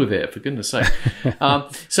get on with it, for goodness sake.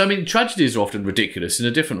 So I mean, tragedies are often ridiculous in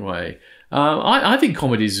a different way. I think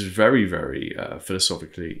comedy is very, very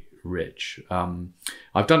philosophically rich.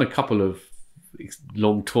 I've done a couple of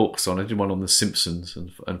long talks on it. I did one on The Simpsons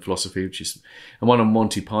and philosophy, and one on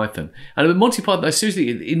Monty Python. And with Monty Python,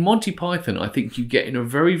 seriously, in Monty Python, I think you get in a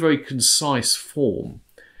very, very concise form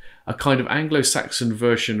a kind of Anglo-Saxon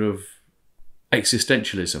version of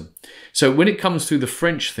existentialism. So when it comes through the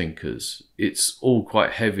French thinkers, it's all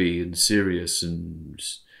quite heavy and serious and,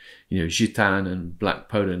 you know, Gitane and black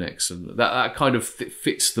polo necks, and that kind of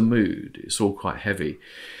fits the mood. It's all quite heavy.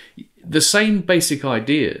 The same basic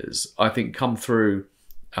ideas, I think, come through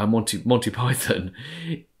Monty Python,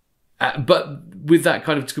 but with that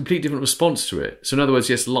kind of complete different response to it. So in other words,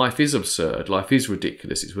 yes, life is absurd, life is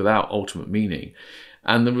ridiculous, it's without ultimate meaning.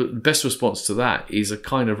 And the best response to that is a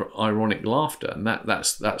kind of ironic laughter, and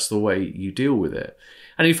that's the way you deal with it.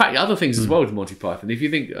 And in fact, other things as well with Monty Python. If you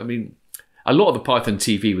think, I mean, a lot of the Python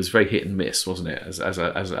TV was very hit and miss, wasn't it? As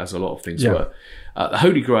a lot of things were. The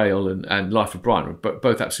Holy Grail and Life of Brian were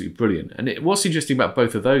both absolutely brilliant. And what's interesting about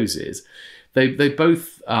both of those is they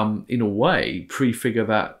both, in a way, prefigure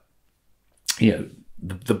that, you know,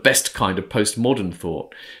 the best kind of postmodern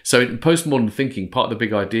thought. So in postmodern thinking, part of the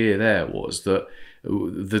big idea there was that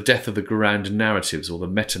the death of the grand narratives, or the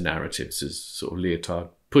meta-narratives, as sort of Lyotard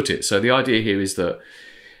put it. So the idea here is that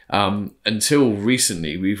until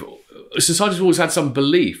recently, society's always had some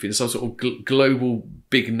belief in some sort of global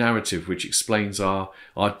big narrative which explains our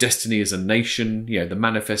destiny as a nation, you know, the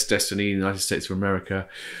manifest destiny in the United States of America,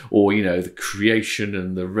 or, you know, the creation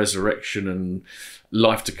and the resurrection and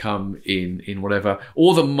life to come in whatever,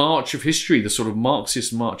 or the march of history, the sort of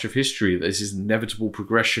Marxist march of history. This is inevitable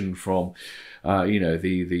progression from the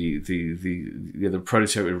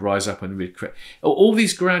proletariat would rise up and all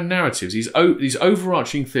these grand narratives, these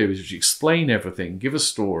overarching theories which explain everything, give a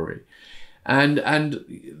story. And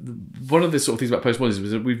one of the sort of things about postmodernism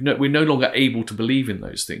is that we're no longer able to believe in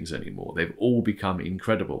those things anymore. They've all become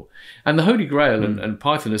incredible. And the Holy Grail and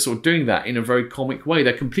Python are sort of doing that in a very comic way.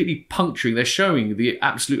 They're completely puncturing, they're showing the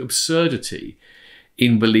absolute absurdity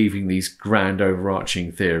in believing these grand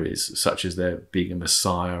overarching theories, such as there being a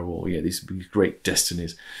messiah, or these great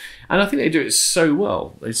destinies. And I think they do it so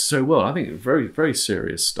well. It's so well. I think it's very, very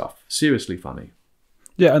serious stuff. Seriously funny.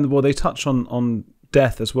 Yeah, and well, they touch on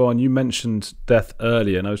death as well. And you mentioned death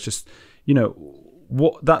earlier, and I was just,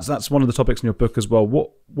 that's one of the topics in your book as well.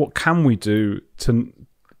 What can we do to?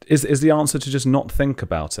 Is the answer to just not think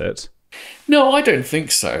about it? No, I don't think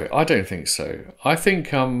so. I think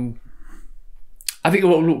one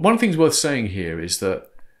of the things worth saying here is that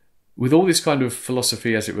with all this kind of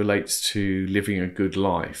philosophy as it relates to living a good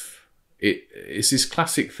life, it's this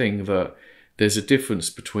classic thing that there's a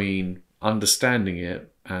difference between understanding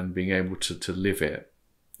it and being able to live it,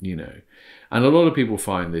 you know. And a lot of people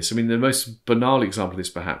find this. I mean, the most banal example of this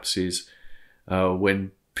perhaps is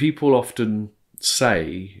when people often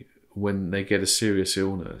say when they get a serious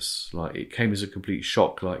illness, like it came as a complete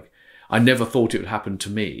shock, like I never thought it would happen to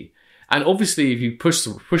me. And obviously, if you push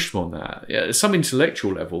them on that, at some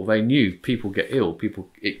intellectual level, they knew people get ill.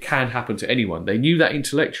 It can happen to anyone. They knew that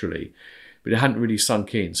intellectually, but it hadn't really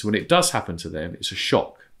sunk in. So when it does happen to them, it's a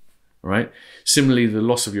shock, right? Similarly, the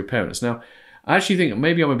loss of your parents. Now, I actually think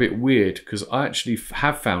maybe I'm a bit weird because I actually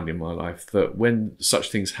have found in my life that when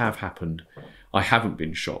such things have happened, I haven't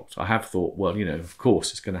been shocked. I have thought, well, you know, of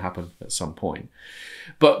course it's going to happen at some point.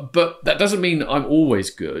 But that doesn't mean I'm always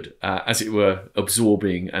good, as it were,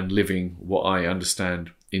 absorbing and living what I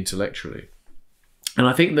understand intellectually. And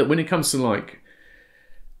I think that when it comes to like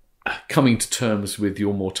coming to terms with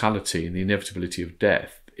your mortality and the inevitability of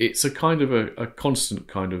death, it's a kind of a constant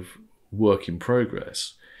kind of work in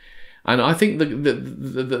progress. And I think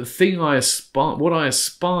the thing what I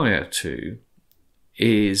aspire to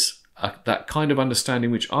is that kind of understanding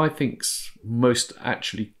which I think's most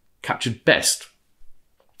actually captured best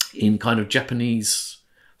in kind of Japanese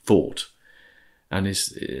thought. And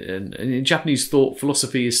in Japanese thought,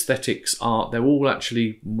 philosophy, aesthetics, art, they're all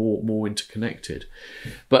actually more interconnected.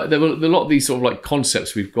 But there were a lot of these sort of like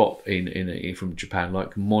concepts we've got in from Japan,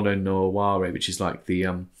 like mono no aware, which is like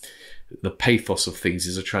the pathos of things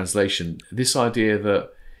is a translation. This idea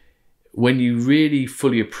that when you really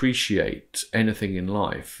fully appreciate anything in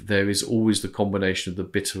life, there is always the combination of the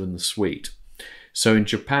bitter and the sweet. So in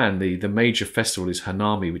Japan, the major festival is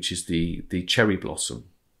Hanami, which is the cherry blossom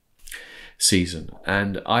season.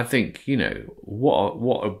 And I think, you know,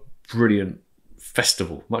 what a brilliant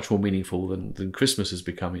festival, much more meaningful than Christmas has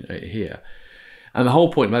become here. And the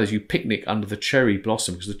whole point of that is you picnic under the cherry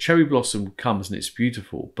blossom, because the cherry blossom comes and it's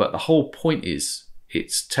beautiful. But the whole point is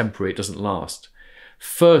it's temporary, it doesn't last.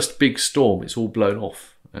 First big storm, it's all blown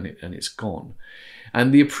off and it's gone.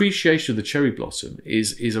 And the appreciation of the cherry blossom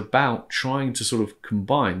is about trying to sort of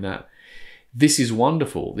combine that this is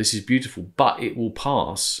wonderful, this is beautiful, but it will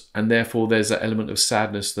pass, and therefore there's that element of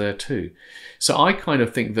sadness there too. So I kind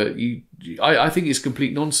of think that I think it's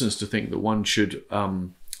complete nonsense to think that one should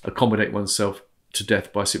accommodate oneself to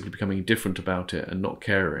death by simply becoming indifferent about it and not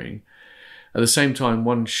caring. At the same time,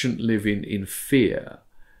 one shouldn't live in fear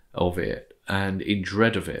of it and in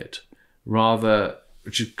dread of it. Rather,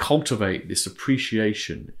 should cultivate this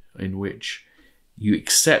appreciation in which you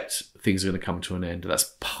accept things are going to come to an end.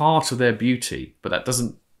 That's part of their beauty, but that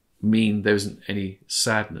doesn't mean there isn't any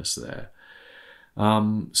sadness there.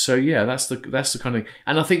 So yeah, that's the kind of,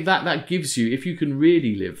 and I think that gives you, if you can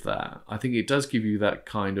really live that, I think it does give you that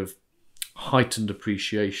kind of heightened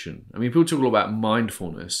appreciation. I mean, people talk a lot about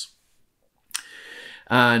mindfulness,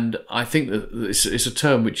 and I think that it's a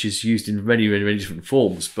term which is used in many, many, many different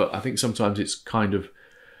forms, but I think sometimes it's kind of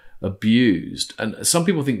abused. And some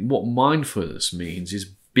people think what mindfulness means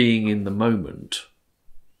is being in the moment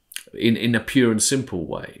in a pure and simple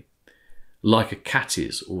way, like a cat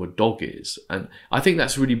is or a dog is. And I think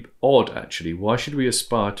that's really odd, actually. Why should we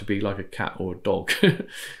aspire to be like a cat or a dog?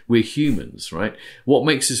 We're humans, right? What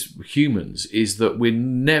makes us humans is that we're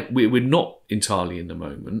not entirely in the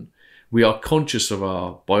moment. We are conscious of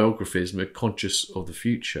our biographies and we're conscious of the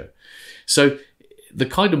future. So the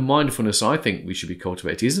kind of mindfulness I think we should be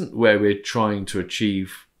cultivating isn't where we're trying to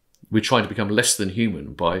become less than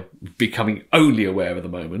human by becoming only aware of the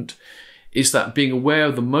moment. It's that being aware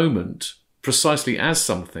of the moment precisely as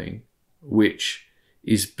something which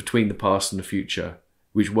is between the past and the future,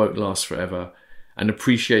 which won't last forever, and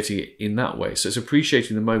appreciating it in that way. So it's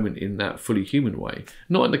appreciating the moment in that fully human way,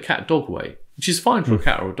 not in the cat-dog way, which is fine for a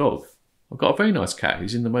cat or a dog. I've got a very nice cat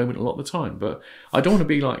who's in the moment a lot of the time, but I don't want to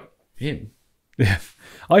be like him. Yeah,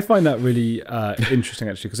 I find that really interesting,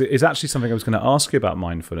 actually, because it's actually something I was going to ask you about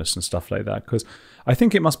mindfulness and stuff like that, because I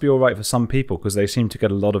think it must be all right for some people because they seem to get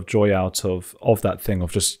a lot of joy out of that thing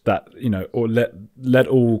of just that, you know, or let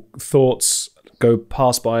all thoughts go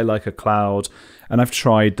pass by like a cloud. And I've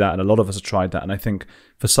tried that, and a lot of us have tried that, and I think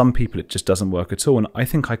for some people it just doesn't work at all. And I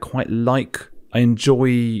think I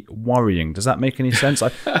enjoy worrying. Does that make any sense?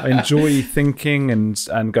 I enjoy thinking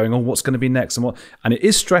and going, oh, what's going to be next, and it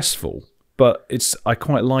is stressful. But I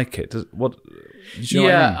quite like it. Do you know what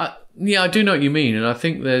I mean? I do know what you mean, and I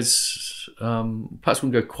think there's perhaps we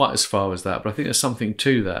wouldn't go quite as far as that, but I think there's something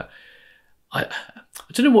to that. I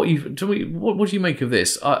don't know what do you make of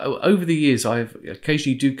this? Over the years, I've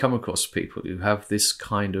occasionally do come across people who have this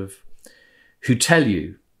kind of, who tell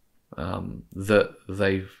you that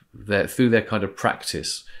they're through their kind of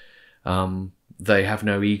practice, they have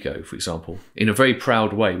no ego, for example, in a very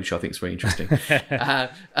proud way, which I think is very interesting.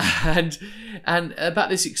 And about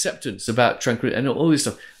this acceptance, about tranquility, and all this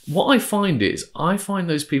stuff. What I find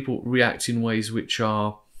those people react in ways which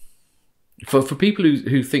are, for people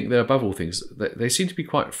who think they're above all things, they seem to be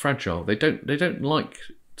quite fragile. They don't like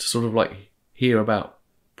to sort of like hear about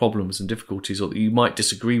problems and difficulties, or that you might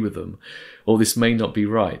disagree with them, or this may not be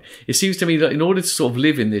right. It seems to me that in order to sort of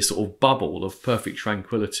live in this sort of bubble of perfect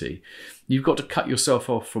tranquility, you've got to cut yourself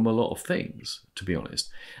off from a lot of things, to be honest.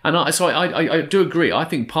 And I do agree. I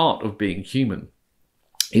think part of being human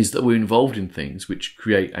is that we're involved in things which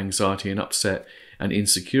create anxiety and upset and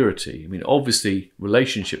insecurity. I mean, obviously,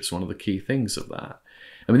 relationships are one of the key things of that.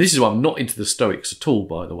 I mean, this is why I'm not into the Stoics at all,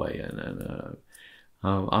 by the way. And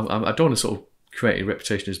I don't want to sort of create a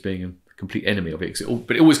reputation as being a complete enemy of it,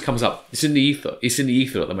 but it always comes up. It's in the ether. It's in the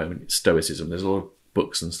ether at the moment. It's Stoicism. There's a lot of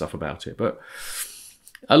books and stuff about it. But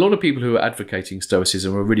a lot of people who are advocating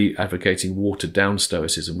Stoicism are really advocating watered down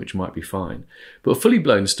Stoicism, which might be fine. But fully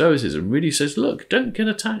blown Stoicism really says, look, don't get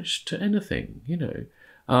attached to anything.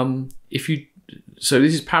 So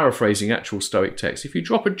this is paraphrasing actual Stoic text. If you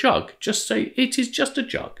drop a jug, just say it is just a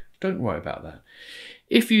jug. Don't worry about that.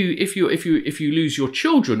 If you lose your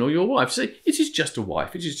children or your wife, say it is just a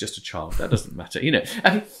wife, it is just a child. That doesn't matter,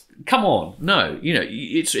 And come on, no,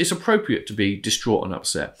 it's appropriate to be distraught and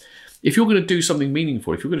upset. If you're going to do something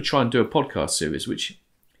meaningful, if you're going to try and do a podcast series, which,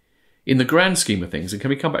 in the grand scheme of things, and can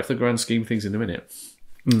we come back to the grand scheme of things in a minute,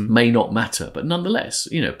 may not matter, but nonetheless,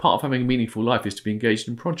 part of having a meaningful life is to be engaged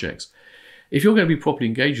in projects. If you're going to be properly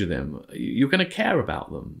engaged with them, you're going to care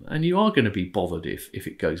about them, and you are going to be bothered if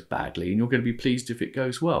it goes badly, and you're going to be pleased if it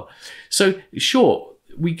goes well. So, sure,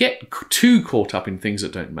 we get too caught up in things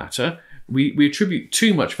that don't matter. We attribute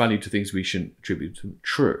too much value to things we shouldn't attribute to.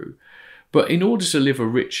 True. But in order to live a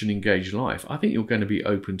rich and engaged life, I think you're going to be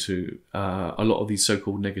open to a lot of these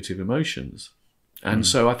so-called negative emotions. And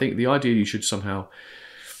so I think the idea you should somehow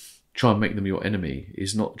try and make them your enemy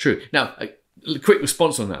is not true. Now, a quick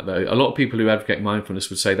response on that, though. A lot of people who advocate mindfulness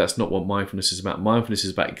would say that's not what mindfulness is about. Mindfulness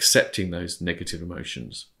is about accepting those negative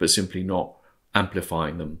emotions, but simply not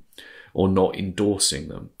amplifying them or not endorsing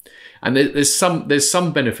them. And there's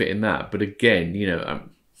some benefit in that. But again,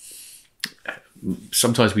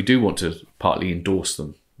 sometimes we do want to partly endorse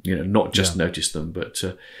them, not just notice them, but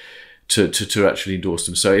to actually endorse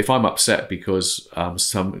them. So if I'm upset because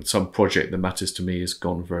some project that matters to me has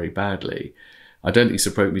gone very badly, I don't think it's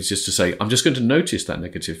appropriate just to say, I'm just going to notice that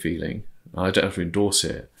negative feeling. I don't have to endorse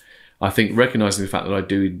it. I think recognising the fact that I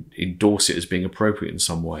do endorse it as being appropriate in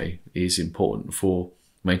some way is important for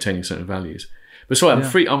maintaining certain values. But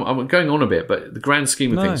sorry, I'm going on a bit, but the grand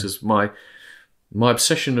scheme of things is my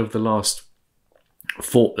obsession of the last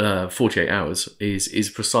 48 hours is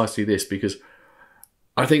precisely this, because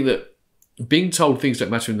I think that being told things don't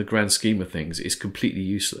matter in the grand scheme of things is completely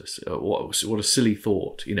useless. What a silly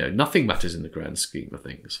thought. Nothing matters in the grand scheme of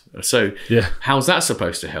things. So how's that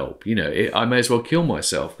supposed to help? I may as well kill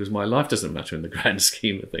myself because my life doesn't matter in the grand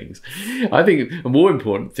scheme of things. I think a more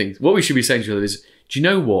important thing, what we should be saying to each other is, do you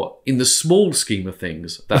know what? In the small scheme of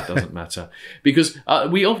things, that doesn't matter. Because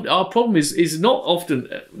our problem is not often...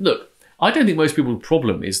 look, I don't think most people's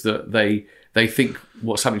problem is that they think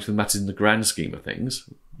what's happening to them matters in the grand scheme of things.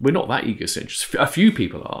 We're not that egocentric. A few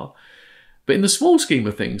people are. But in the small scheme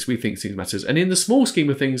of things, we think things matters. And in the small scheme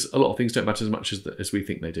of things, a lot of things don't matter as much as we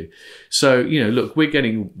think they do. So, look, we're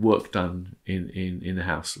getting work done in the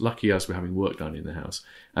house. Lucky us, we're having work done in the house.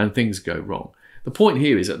 And things go wrong. The point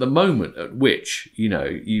here is at the moment at which,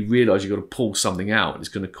 you realise you've got to pull something out, it's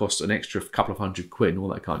going to cost an extra couple of £100 and all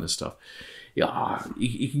that kind of stuff. You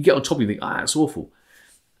can get on top of you and think, it's awful.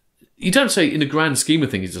 You don't say in the grand scheme of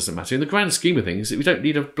things it doesn't matter. In the grand scheme of things, we don't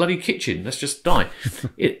need a bloody kitchen. Let's just die.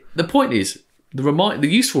 The point is, the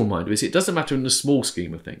useful reminder is it doesn't matter in the small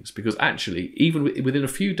scheme of things, because actually, even within a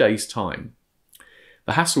few days' time,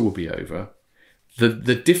 the hassle will be over.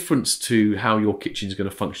 The difference to how your kitchen is going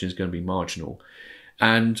to function is going to be marginal.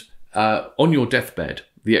 And on your deathbed,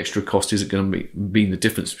 the extra cost isn't going to mean the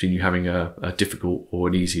difference between you having a difficult or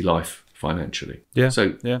an easy life financially.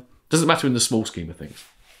 So it doesn't matter in the small scheme of things.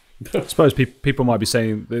 I suppose people might be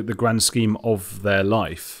saying the grand scheme of their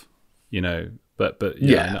life, but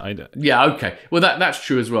okay. Well, that's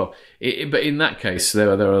true as well. But in that case,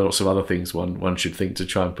 there are lots of other things one should think to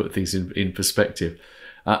try and put things in perspective.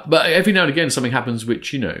 But every now and again, something happens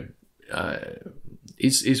which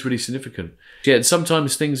is really significant. Yeah,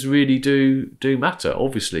 sometimes things really do matter.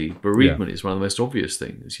 Obviously, bereavement is one of the most obvious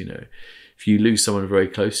things. If you lose someone very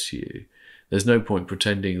close to you, there's no point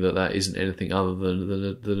pretending that that isn't anything other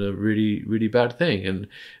than a really, really bad thing. And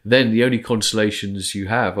then the only consolations you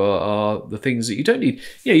have are the things that you don't need.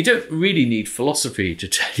 You don't really need philosophy to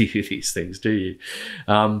tell you these things, do you?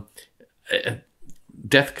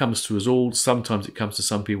 Death comes to us all. Sometimes it comes to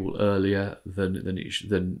some people earlier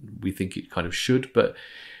than we think it kind of should, but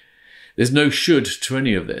there's no should to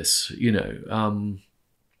any of this,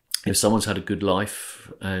 If someone's had a good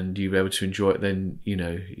life and you're able to enjoy it, then,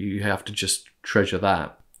 you have to just treasure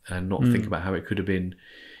that and not think about how it could have been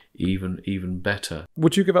even better.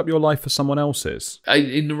 Would you give up your life for someone else's?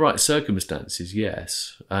 In the right circumstances,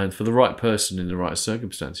 yes. And for the right person in the right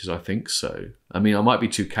circumstances, I think so. I mean, I might be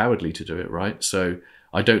too cowardly to do it, right? So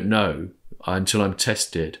I don't know until I'm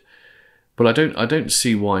tested. But I don't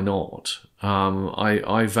see why not.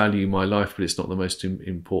 I value my life, but it's not the most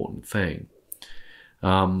important thing.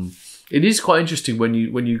 It is quite interesting when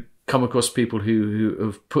you come across people who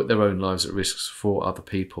have put their own lives at risk for other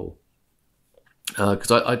people.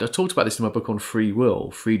 Because I talked about this in my book on free will,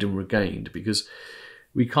 Freedom Regained, because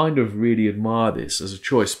we kind of really admire this as a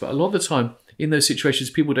choice. But a lot of the time in those situations,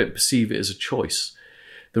 people don't perceive it as a choice.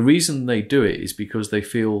 The reason they do it is because they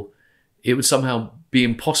feel it would somehow be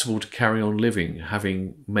impossible to carry on living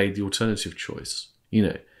having made the alternative choice.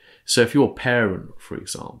 So if you're a parent, for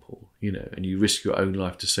example, and you risk your own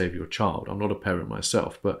life to save your child, I'm not a parent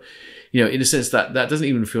myself, but, in a sense that doesn't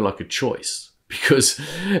even feel like a choice, because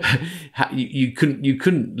you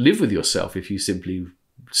couldn't live with yourself if you simply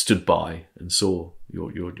stood by and saw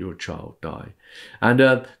your child die.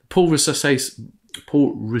 And Paul Rusesabagina,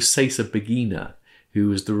 who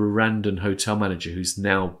was the Rwandan hotel manager, who's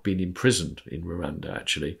now been imprisoned in Rwanda,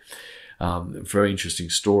 actually. Very interesting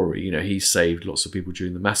story. He saved lots of people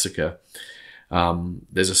during the massacre.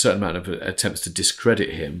 There's a certain amount of attempts to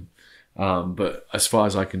discredit him. But as far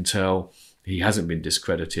as I can tell, he hasn't been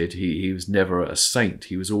discredited. He was never a saint.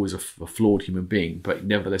 He was always a flawed human being. But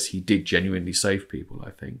nevertheless, he did genuinely save people,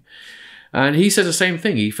 I think. And he said the same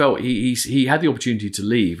thing. He felt he had the opportunity to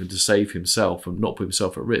leave and to save himself and not put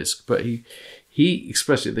himself at risk. But he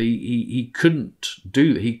expressed it that he couldn't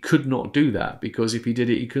do that. He could not do that because if he did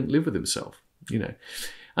it, he couldn't live with himself.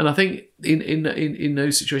 And I think in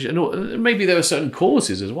those situations, and maybe there are certain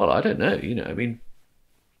causes as well. I don't know. I mean,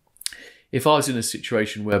 if I was in a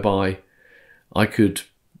situation whereby I could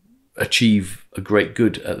achieve a great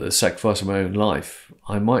good at the sacrifice of my own life,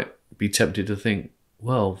 I might be tempted to think,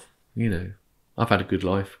 well, I've had a good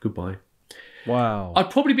life. Goodbye. Wow. I'd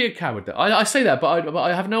probably be a coward. I say that, but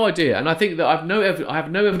I have no idea, and I think that I have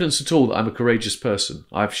no evidence at all that I'm a courageous person.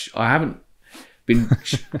 I haven't been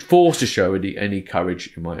forced to show any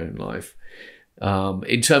courage in my own life.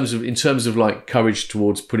 In terms of like courage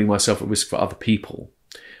towards putting myself at risk for other people,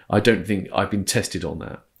 I don't think I've been tested on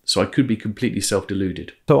that. So I could be completely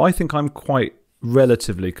self-deluded. So I think I'm quite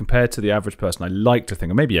relatively, compared to the average person, I like to think,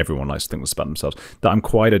 and maybe everyone likes to think this about themselves, that I'm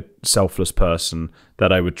quite a selfless person,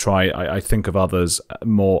 that I would try, I think of others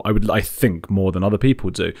more, I think more than other people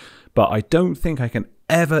do. But I don't think I can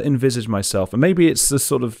ever envisage myself, and maybe it's the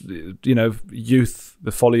sort of, youth,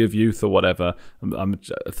 the folly of youth or whatever. I'm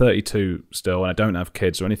 32 still, and I don't have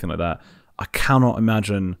kids or anything like that. I cannot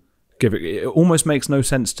imagine it almost makes no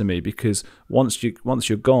sense to me, because once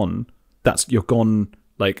you're gone, you're gone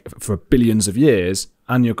like for billions of years,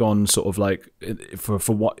 and you're gone sort of like for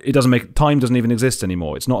what it doesn't make, time doesn't even exist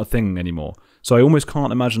anymore. It's not a thing anymore. So I almost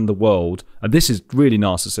can't imagine the world, and this is really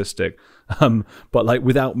narcissistic, but like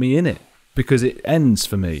without me in it, because it ends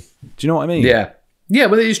for me. Do you know what I mean? Yeah,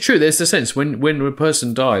 well, it is true. There's the sense when a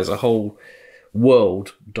person dies, a whole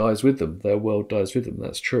world dies with them. Their world dies with them.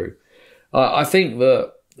 That's true. I think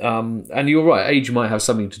that, and you're right, age might have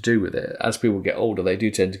something to do with it. As people get older, they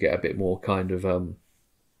do tend to get a bit more kind of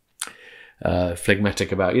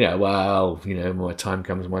phlegmatic about, my time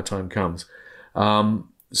comes.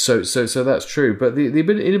 So that's true. But the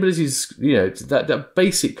inability is, that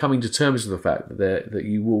basic coming to terms with the fact that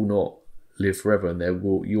you will not live forever, and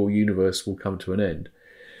your universe will come to an end.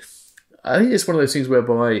 I think it's one of those things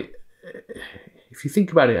whereby, if you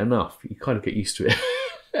think about it enough, you kind of get used to it.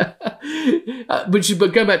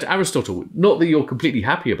 But going back to Aristotle, not that you're completely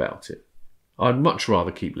happy about it. I'd much rather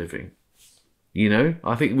keep living.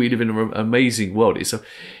 I think we live in an amazing world. It's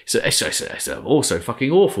also a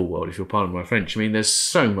fucking awful world, if you'll pardon my French. I mean, there's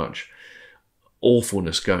so much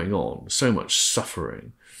awfulness going on, so much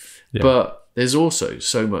suffering, but there's also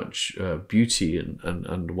so much beauty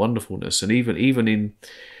and wonderfulness. And even in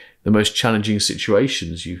the most challenging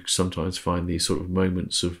situations, you sometimes find these sort of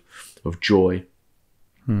moments of joy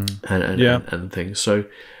and things. So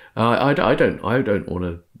I don't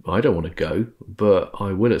want to go, but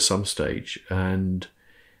I will at some stage. And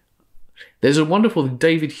There's a wonderful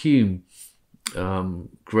David Hume,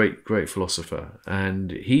 great philosopher,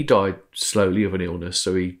 and he died slowly of an illness,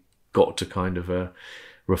 so he got to kind of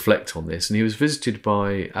reflect on this. And he was visited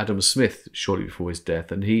by Adam Smith shortly before his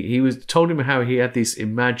death, and he told him how he had this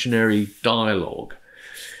imaginary dialogue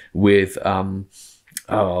with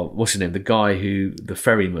what's his name, the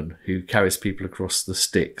ferryman who carries people across the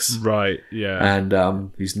Styx, right? Yeah,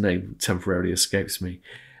 and his name temporarily escapes me.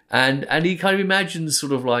 And he kind of imagines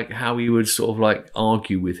sort of like how he would sort of like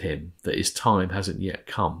argue with him that his time hasn't yet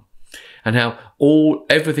come, and how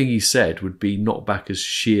everything he said would be knocked back as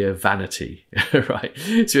sheer vanity, right?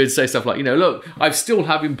 So he'd say stuff like, look, I still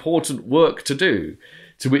have important work to do.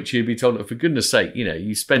 To which he'd be told, oh, for goodness sake,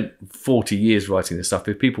 you spent 40 years writing this stuff.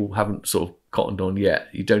 If people haven't sort of cottoned on yet,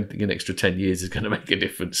 you don't think an extra 10 years is going to make a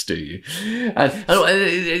difference, do you? And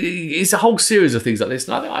it's a whole series of things like this.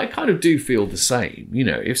 And I kind of do feel the same.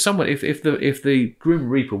 If the Grim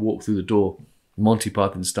Reaper walked through the door, Monty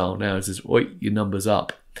Python style now, and says, "Oi, your number's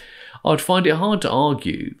up," I'd find it hard to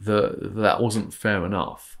argue that wasn't fair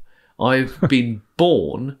enough. I've been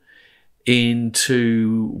born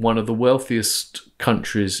into one of the wealthiest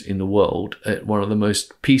countries in the world, at one of the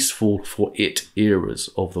most peaceful for it eras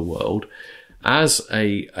of the world, as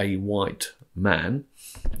a white man,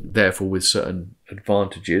 therefore with certain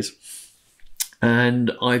advantages,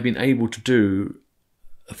 and I've been able to do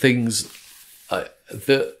things that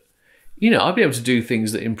I've been able to do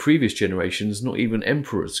things that in previous generations not even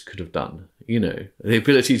emperors could have done. The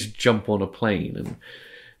ability to jump on a plane and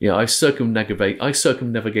I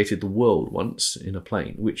circumnavigated the world once in a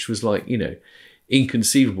plane, which was like,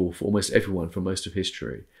 inconceivable for almost everyone for most of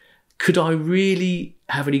history. Could I really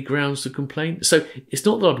have any grounds to complain? So it's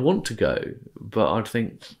not that I'd want to go, but I'd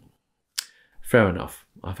think, fair enough.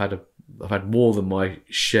 I've had more than my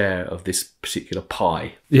share of this particular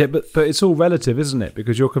pie. Yeah, but it's all relative, isn't it?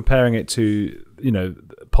 Because you're comparing it to,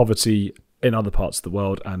 poverty in other parts of the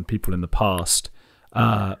world and people in the past.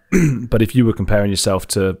 But if you were comparing yourself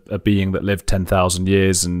to a being that lived 10,000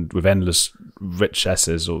 years and with endless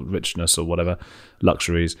richness or whatever,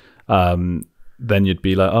 luxuries, then you'd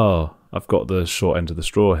be like, oh, I've got the short end of the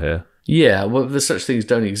straw here. Yeah, well, there's such things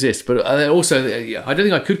don't exist. But also, I don't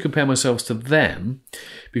think I could compare myself to them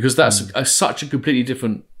because that's such a completely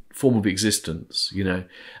different form of existence,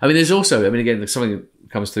 there's also, again, something that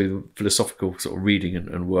comes through the philosophical sort of reading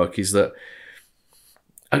and work is that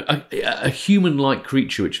a human-like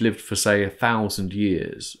creature which lived for, say, 1,000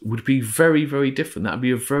 years would be very, very different. That would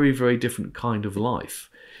be a very, very different kind of life.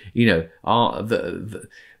 The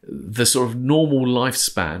sort of normal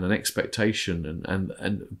lifespan and expectation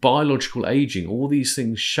and biological aging, all these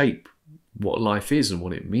things shape what life is and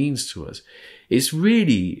what it means to us. It's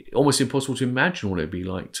really almost impossible to imagine what it'd be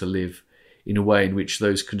like to live in a way in which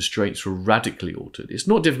those constraints were radically altered. It's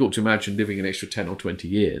not difficult to imagine living an extra 10 or 20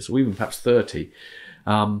 years, or even perhaps 30.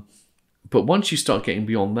 But once you start getting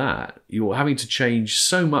beyond that, you're having to change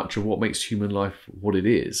so much of what makes human life what it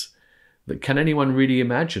is. That can anyone really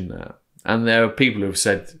imagine that? And there are people who have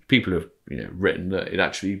written that it'd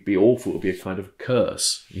actually be awful, it'd be a kind of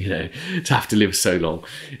curse, to have to live so long,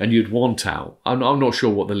 and you'd want out. I'm not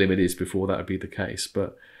sure what the limit is before that would be the case,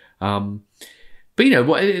 but the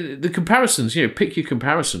comparisons, pick your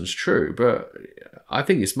comparisons, true, but I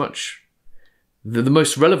think it's much. The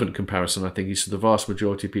most relevant comparison, I think, is to the vast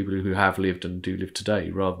majority of people who have lived and do live today,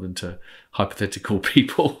 rather than to hypothetical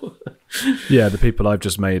people. Yeah, the people I've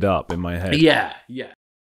just made up in my head. Yeah.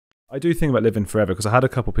 I do think about living forever because I had a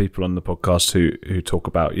couple of people on the podcast who talk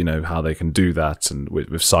about, how they can do that and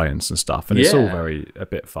with science and stuff, and it's all a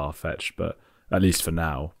bit far fetched, but at least for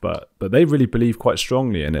now. But they really believe quite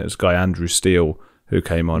strongly in it. It's a guy, Andrew Steele, who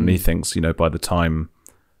came on. And he thinks, by the time.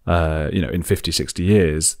 In 50, 60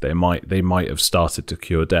 years, they might have started to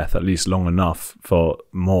cure death, at least long enough for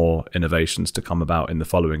more innovations to come about in the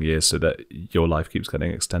following years so that your life keeps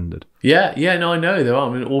getting extended. Yeah, no, I know there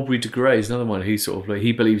are. Aubrey de Grey is another one who sort of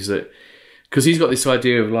he believes that, because he's got this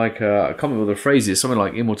idea of I can't remember what the phrase is, something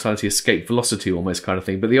like immortality, escape velocity almost kind of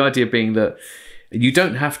thing. But the idea being that you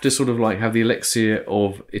don't have to sort of have the elixir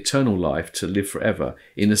of eternal life to live forever,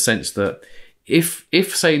 in the sense that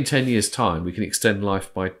If say in 10 years' time we can extend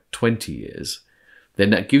life by 20 years,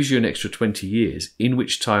 then that gives you an extra 20 years, in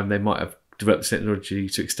which time they might have developed the technology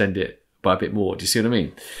to extend it by a bit more. Do you see what I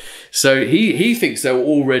mean? So he thinks there are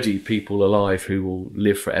already people alive who will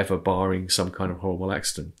live forever, barring some kind of horrible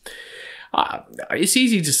accident. It's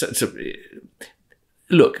easy to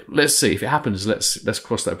look. Let's see if it happens. Let's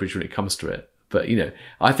cross that bridge when it comes to it. But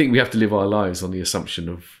I think we have to live our lives on the assumption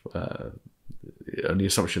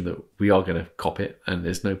that we are going to cop it, and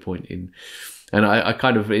there's no point in. And I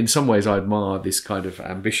kind of, in some ways, I admire this kind of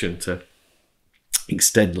ambition to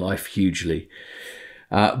extend life hugely.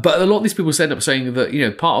 But a lot of these people end up saying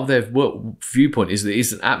that, part of their viewpoint is that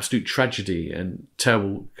it's an absolute tragedy and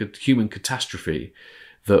terrible human catastrophe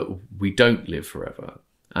that we don't live forever.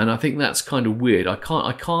 And I think that's kind of weird. I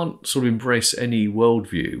can't sort of embrace any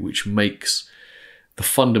worldview which makes the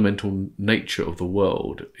fundamental nature of the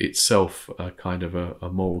world itself a kind of a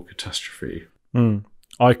moral catastrophe.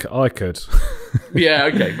 I could. Yeah,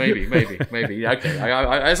 okay, maybe. Yeah, okay.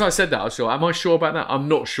 As I said that, I was sure. Am I sure about that? I'm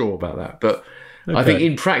not sure about that. But okay. I think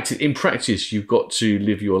in practice, you've got to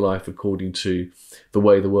live your life according to the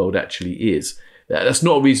way the world actually is. That's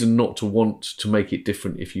not a reason not to want to make it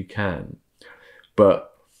different if you can. But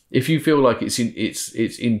if you feel like it's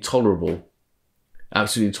intolerable,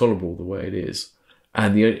 absolutely intolerable the way it is,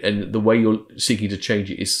 and the way you're seeking to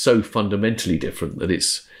change it is so fundamentally different that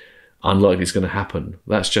it's unlikely it's going to happen,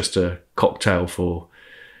 that's just a cocktail for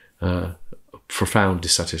profound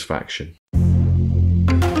dissatisfaction.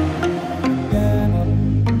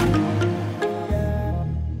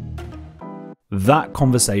 That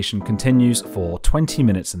conversation continues for 20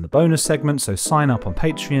 minutes in the bonus segment, so sign up on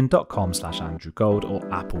patreon.com/Andrew Gold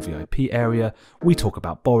or Apple VIP area. We talk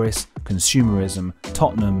about Boris, consumerism,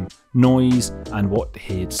 Tottenham, noise, and what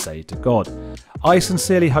he'd say to God. I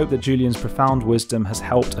sincerely hope that Julian's profound wisdom has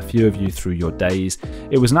helped a few of you through your days.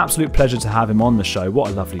 It was an absolute pleasure to have him on the show. What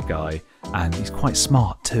a lovely guy. And he's quite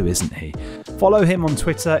smart too, isn't he? Follow him on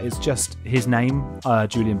Twitter. It's just his name,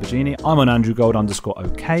 Julian Baggini. I'm on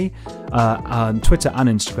AndrewGold_OK on Twitter and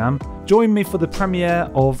Instagram. Join me for the premiere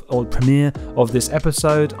of this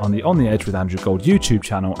episode on the On the Edge with Andrew Gold YouTube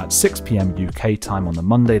channel at 6 p.m. UK time on the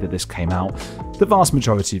Monday that this came out. The vast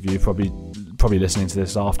majority of you probably listening to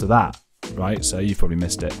this after that, right? So you've probably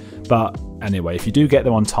missed it. But anyway, if you do get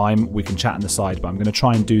there on time, we can chat on the side. But I'm going to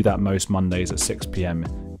try and do that most Mondays at 6 p.m.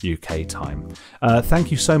 UK time. Thank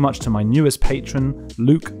you so much to my newest patron,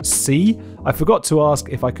 Luke C. I forgot to ask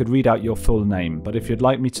if I could read out your full name, but if you'd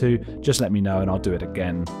like me to, just let me know and I'll do it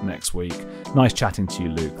again next week. Nice chatting to you,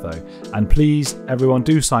 Luke, though. And please, everyone,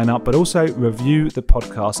 do sign up, but also review the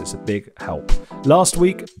podcast. It's a big help. Last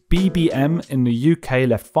week, BBM in the UK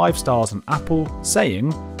left 5 stars on Apple,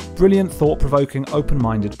 saying, "Brilliant, thought-provoking,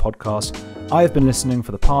 open-minded podcast. I have been listening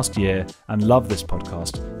for the past year and love this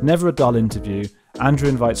podcast. Never a dull interview. Andrew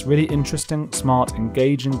invites really interesting, smart,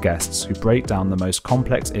 engaging guests who break down the most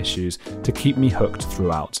complex issues to keep me hooked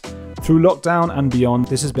throughout. Through lockdown and beyond,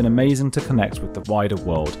 this has been amazing to connect with the wider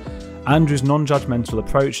world. Andrew's non-judgmental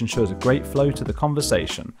approach ensures a great flow to the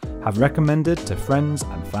conversation. Have recommended to friends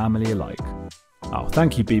and family alike." Oh,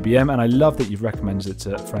 thank you, BBM, and I love that you've recommended it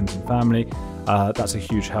to friends and family. That's a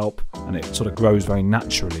huge help, and it sort of grows very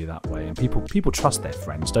naturally that way. And people trust their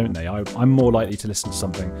friends, don't they? I'm more likely to listen to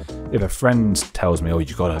something if a friend tells me, "Oh,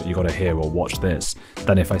 you gotta hear or watch this,"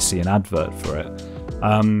 than if I see an advert for it.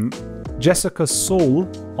 Jessica Saul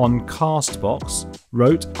on Castbox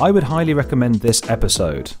wrote, "I would highly recommend this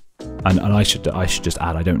episode." And I should just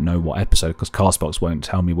add, I don't know what episode because Castbox won't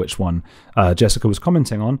tell me which one Jessica was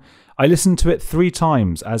commenting on. "I listened to it 3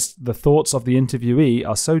 times as the thoughts of the interviewee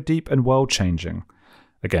are so deep and world-changing."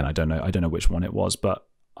 Again, I don't know which one it was, but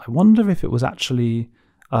I wonder if it was actually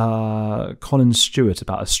Colin Stewart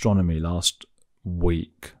about astronomy last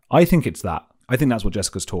week. I think it's that. I think that's what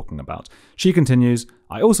Jessica's talking about. She continues,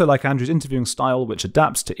 "I also like Andrew's interviewing style, which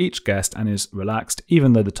adapts to each guest and is relaxed,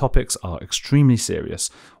 even though the topics are extremely serious.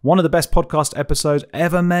 One of the best podcast episodes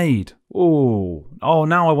ever made." Oh,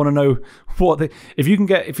 now I want to know if you can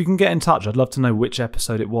get in touch, I'd love to know which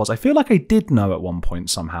episode it was. I feel like I did know at one point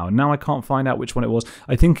somehow, and now I can't find out which one it was.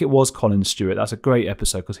 I think it was Colin Stewart. That's a great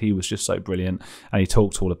episode because he was just so brilliant, and he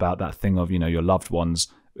talked all about that thing of, your loved ones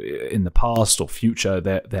in the past or future,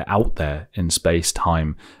 they're out there in space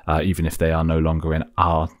time, even if they are no longer in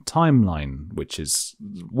our timeline, which is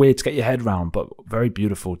weird to get your head around, but very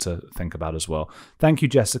beautiful to think about as well. Thank you,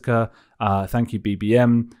 Jessica. Thank you,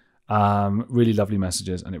 BBM. Really lovely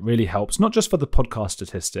messages, and it really helps, not just for the podcast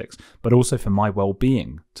statistics, but also for my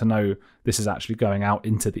well-being, to know this is actually going out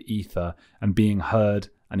into the ether and being heard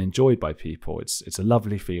and enjoyed by people. It's a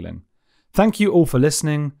lovely feeling. Thank you all for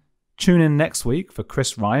listening. Tune in next week for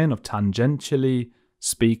Chris Ryan of Tangentially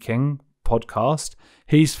Speaking podcast.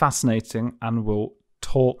 He's fascinating and will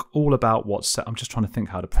talk all about I'm just trying to think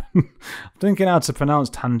how to I'm thinking how to pronounce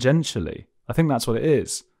tangentially. I think that's what it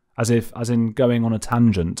is. As in going on a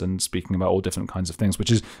tangent and speaking about all different kinds of things, which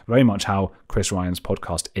is very much how Chris Ryan's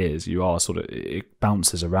podcast is. You are it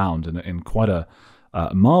bounces around in quite a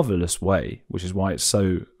marvelous way, which is why it's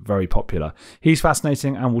so very popular. He's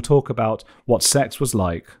fascinating and we'll talk about what sex was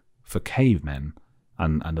like for cavemen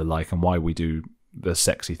and the like, and why we do the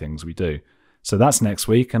sexy things we do. So that's next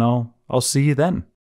week, and I'll see you then.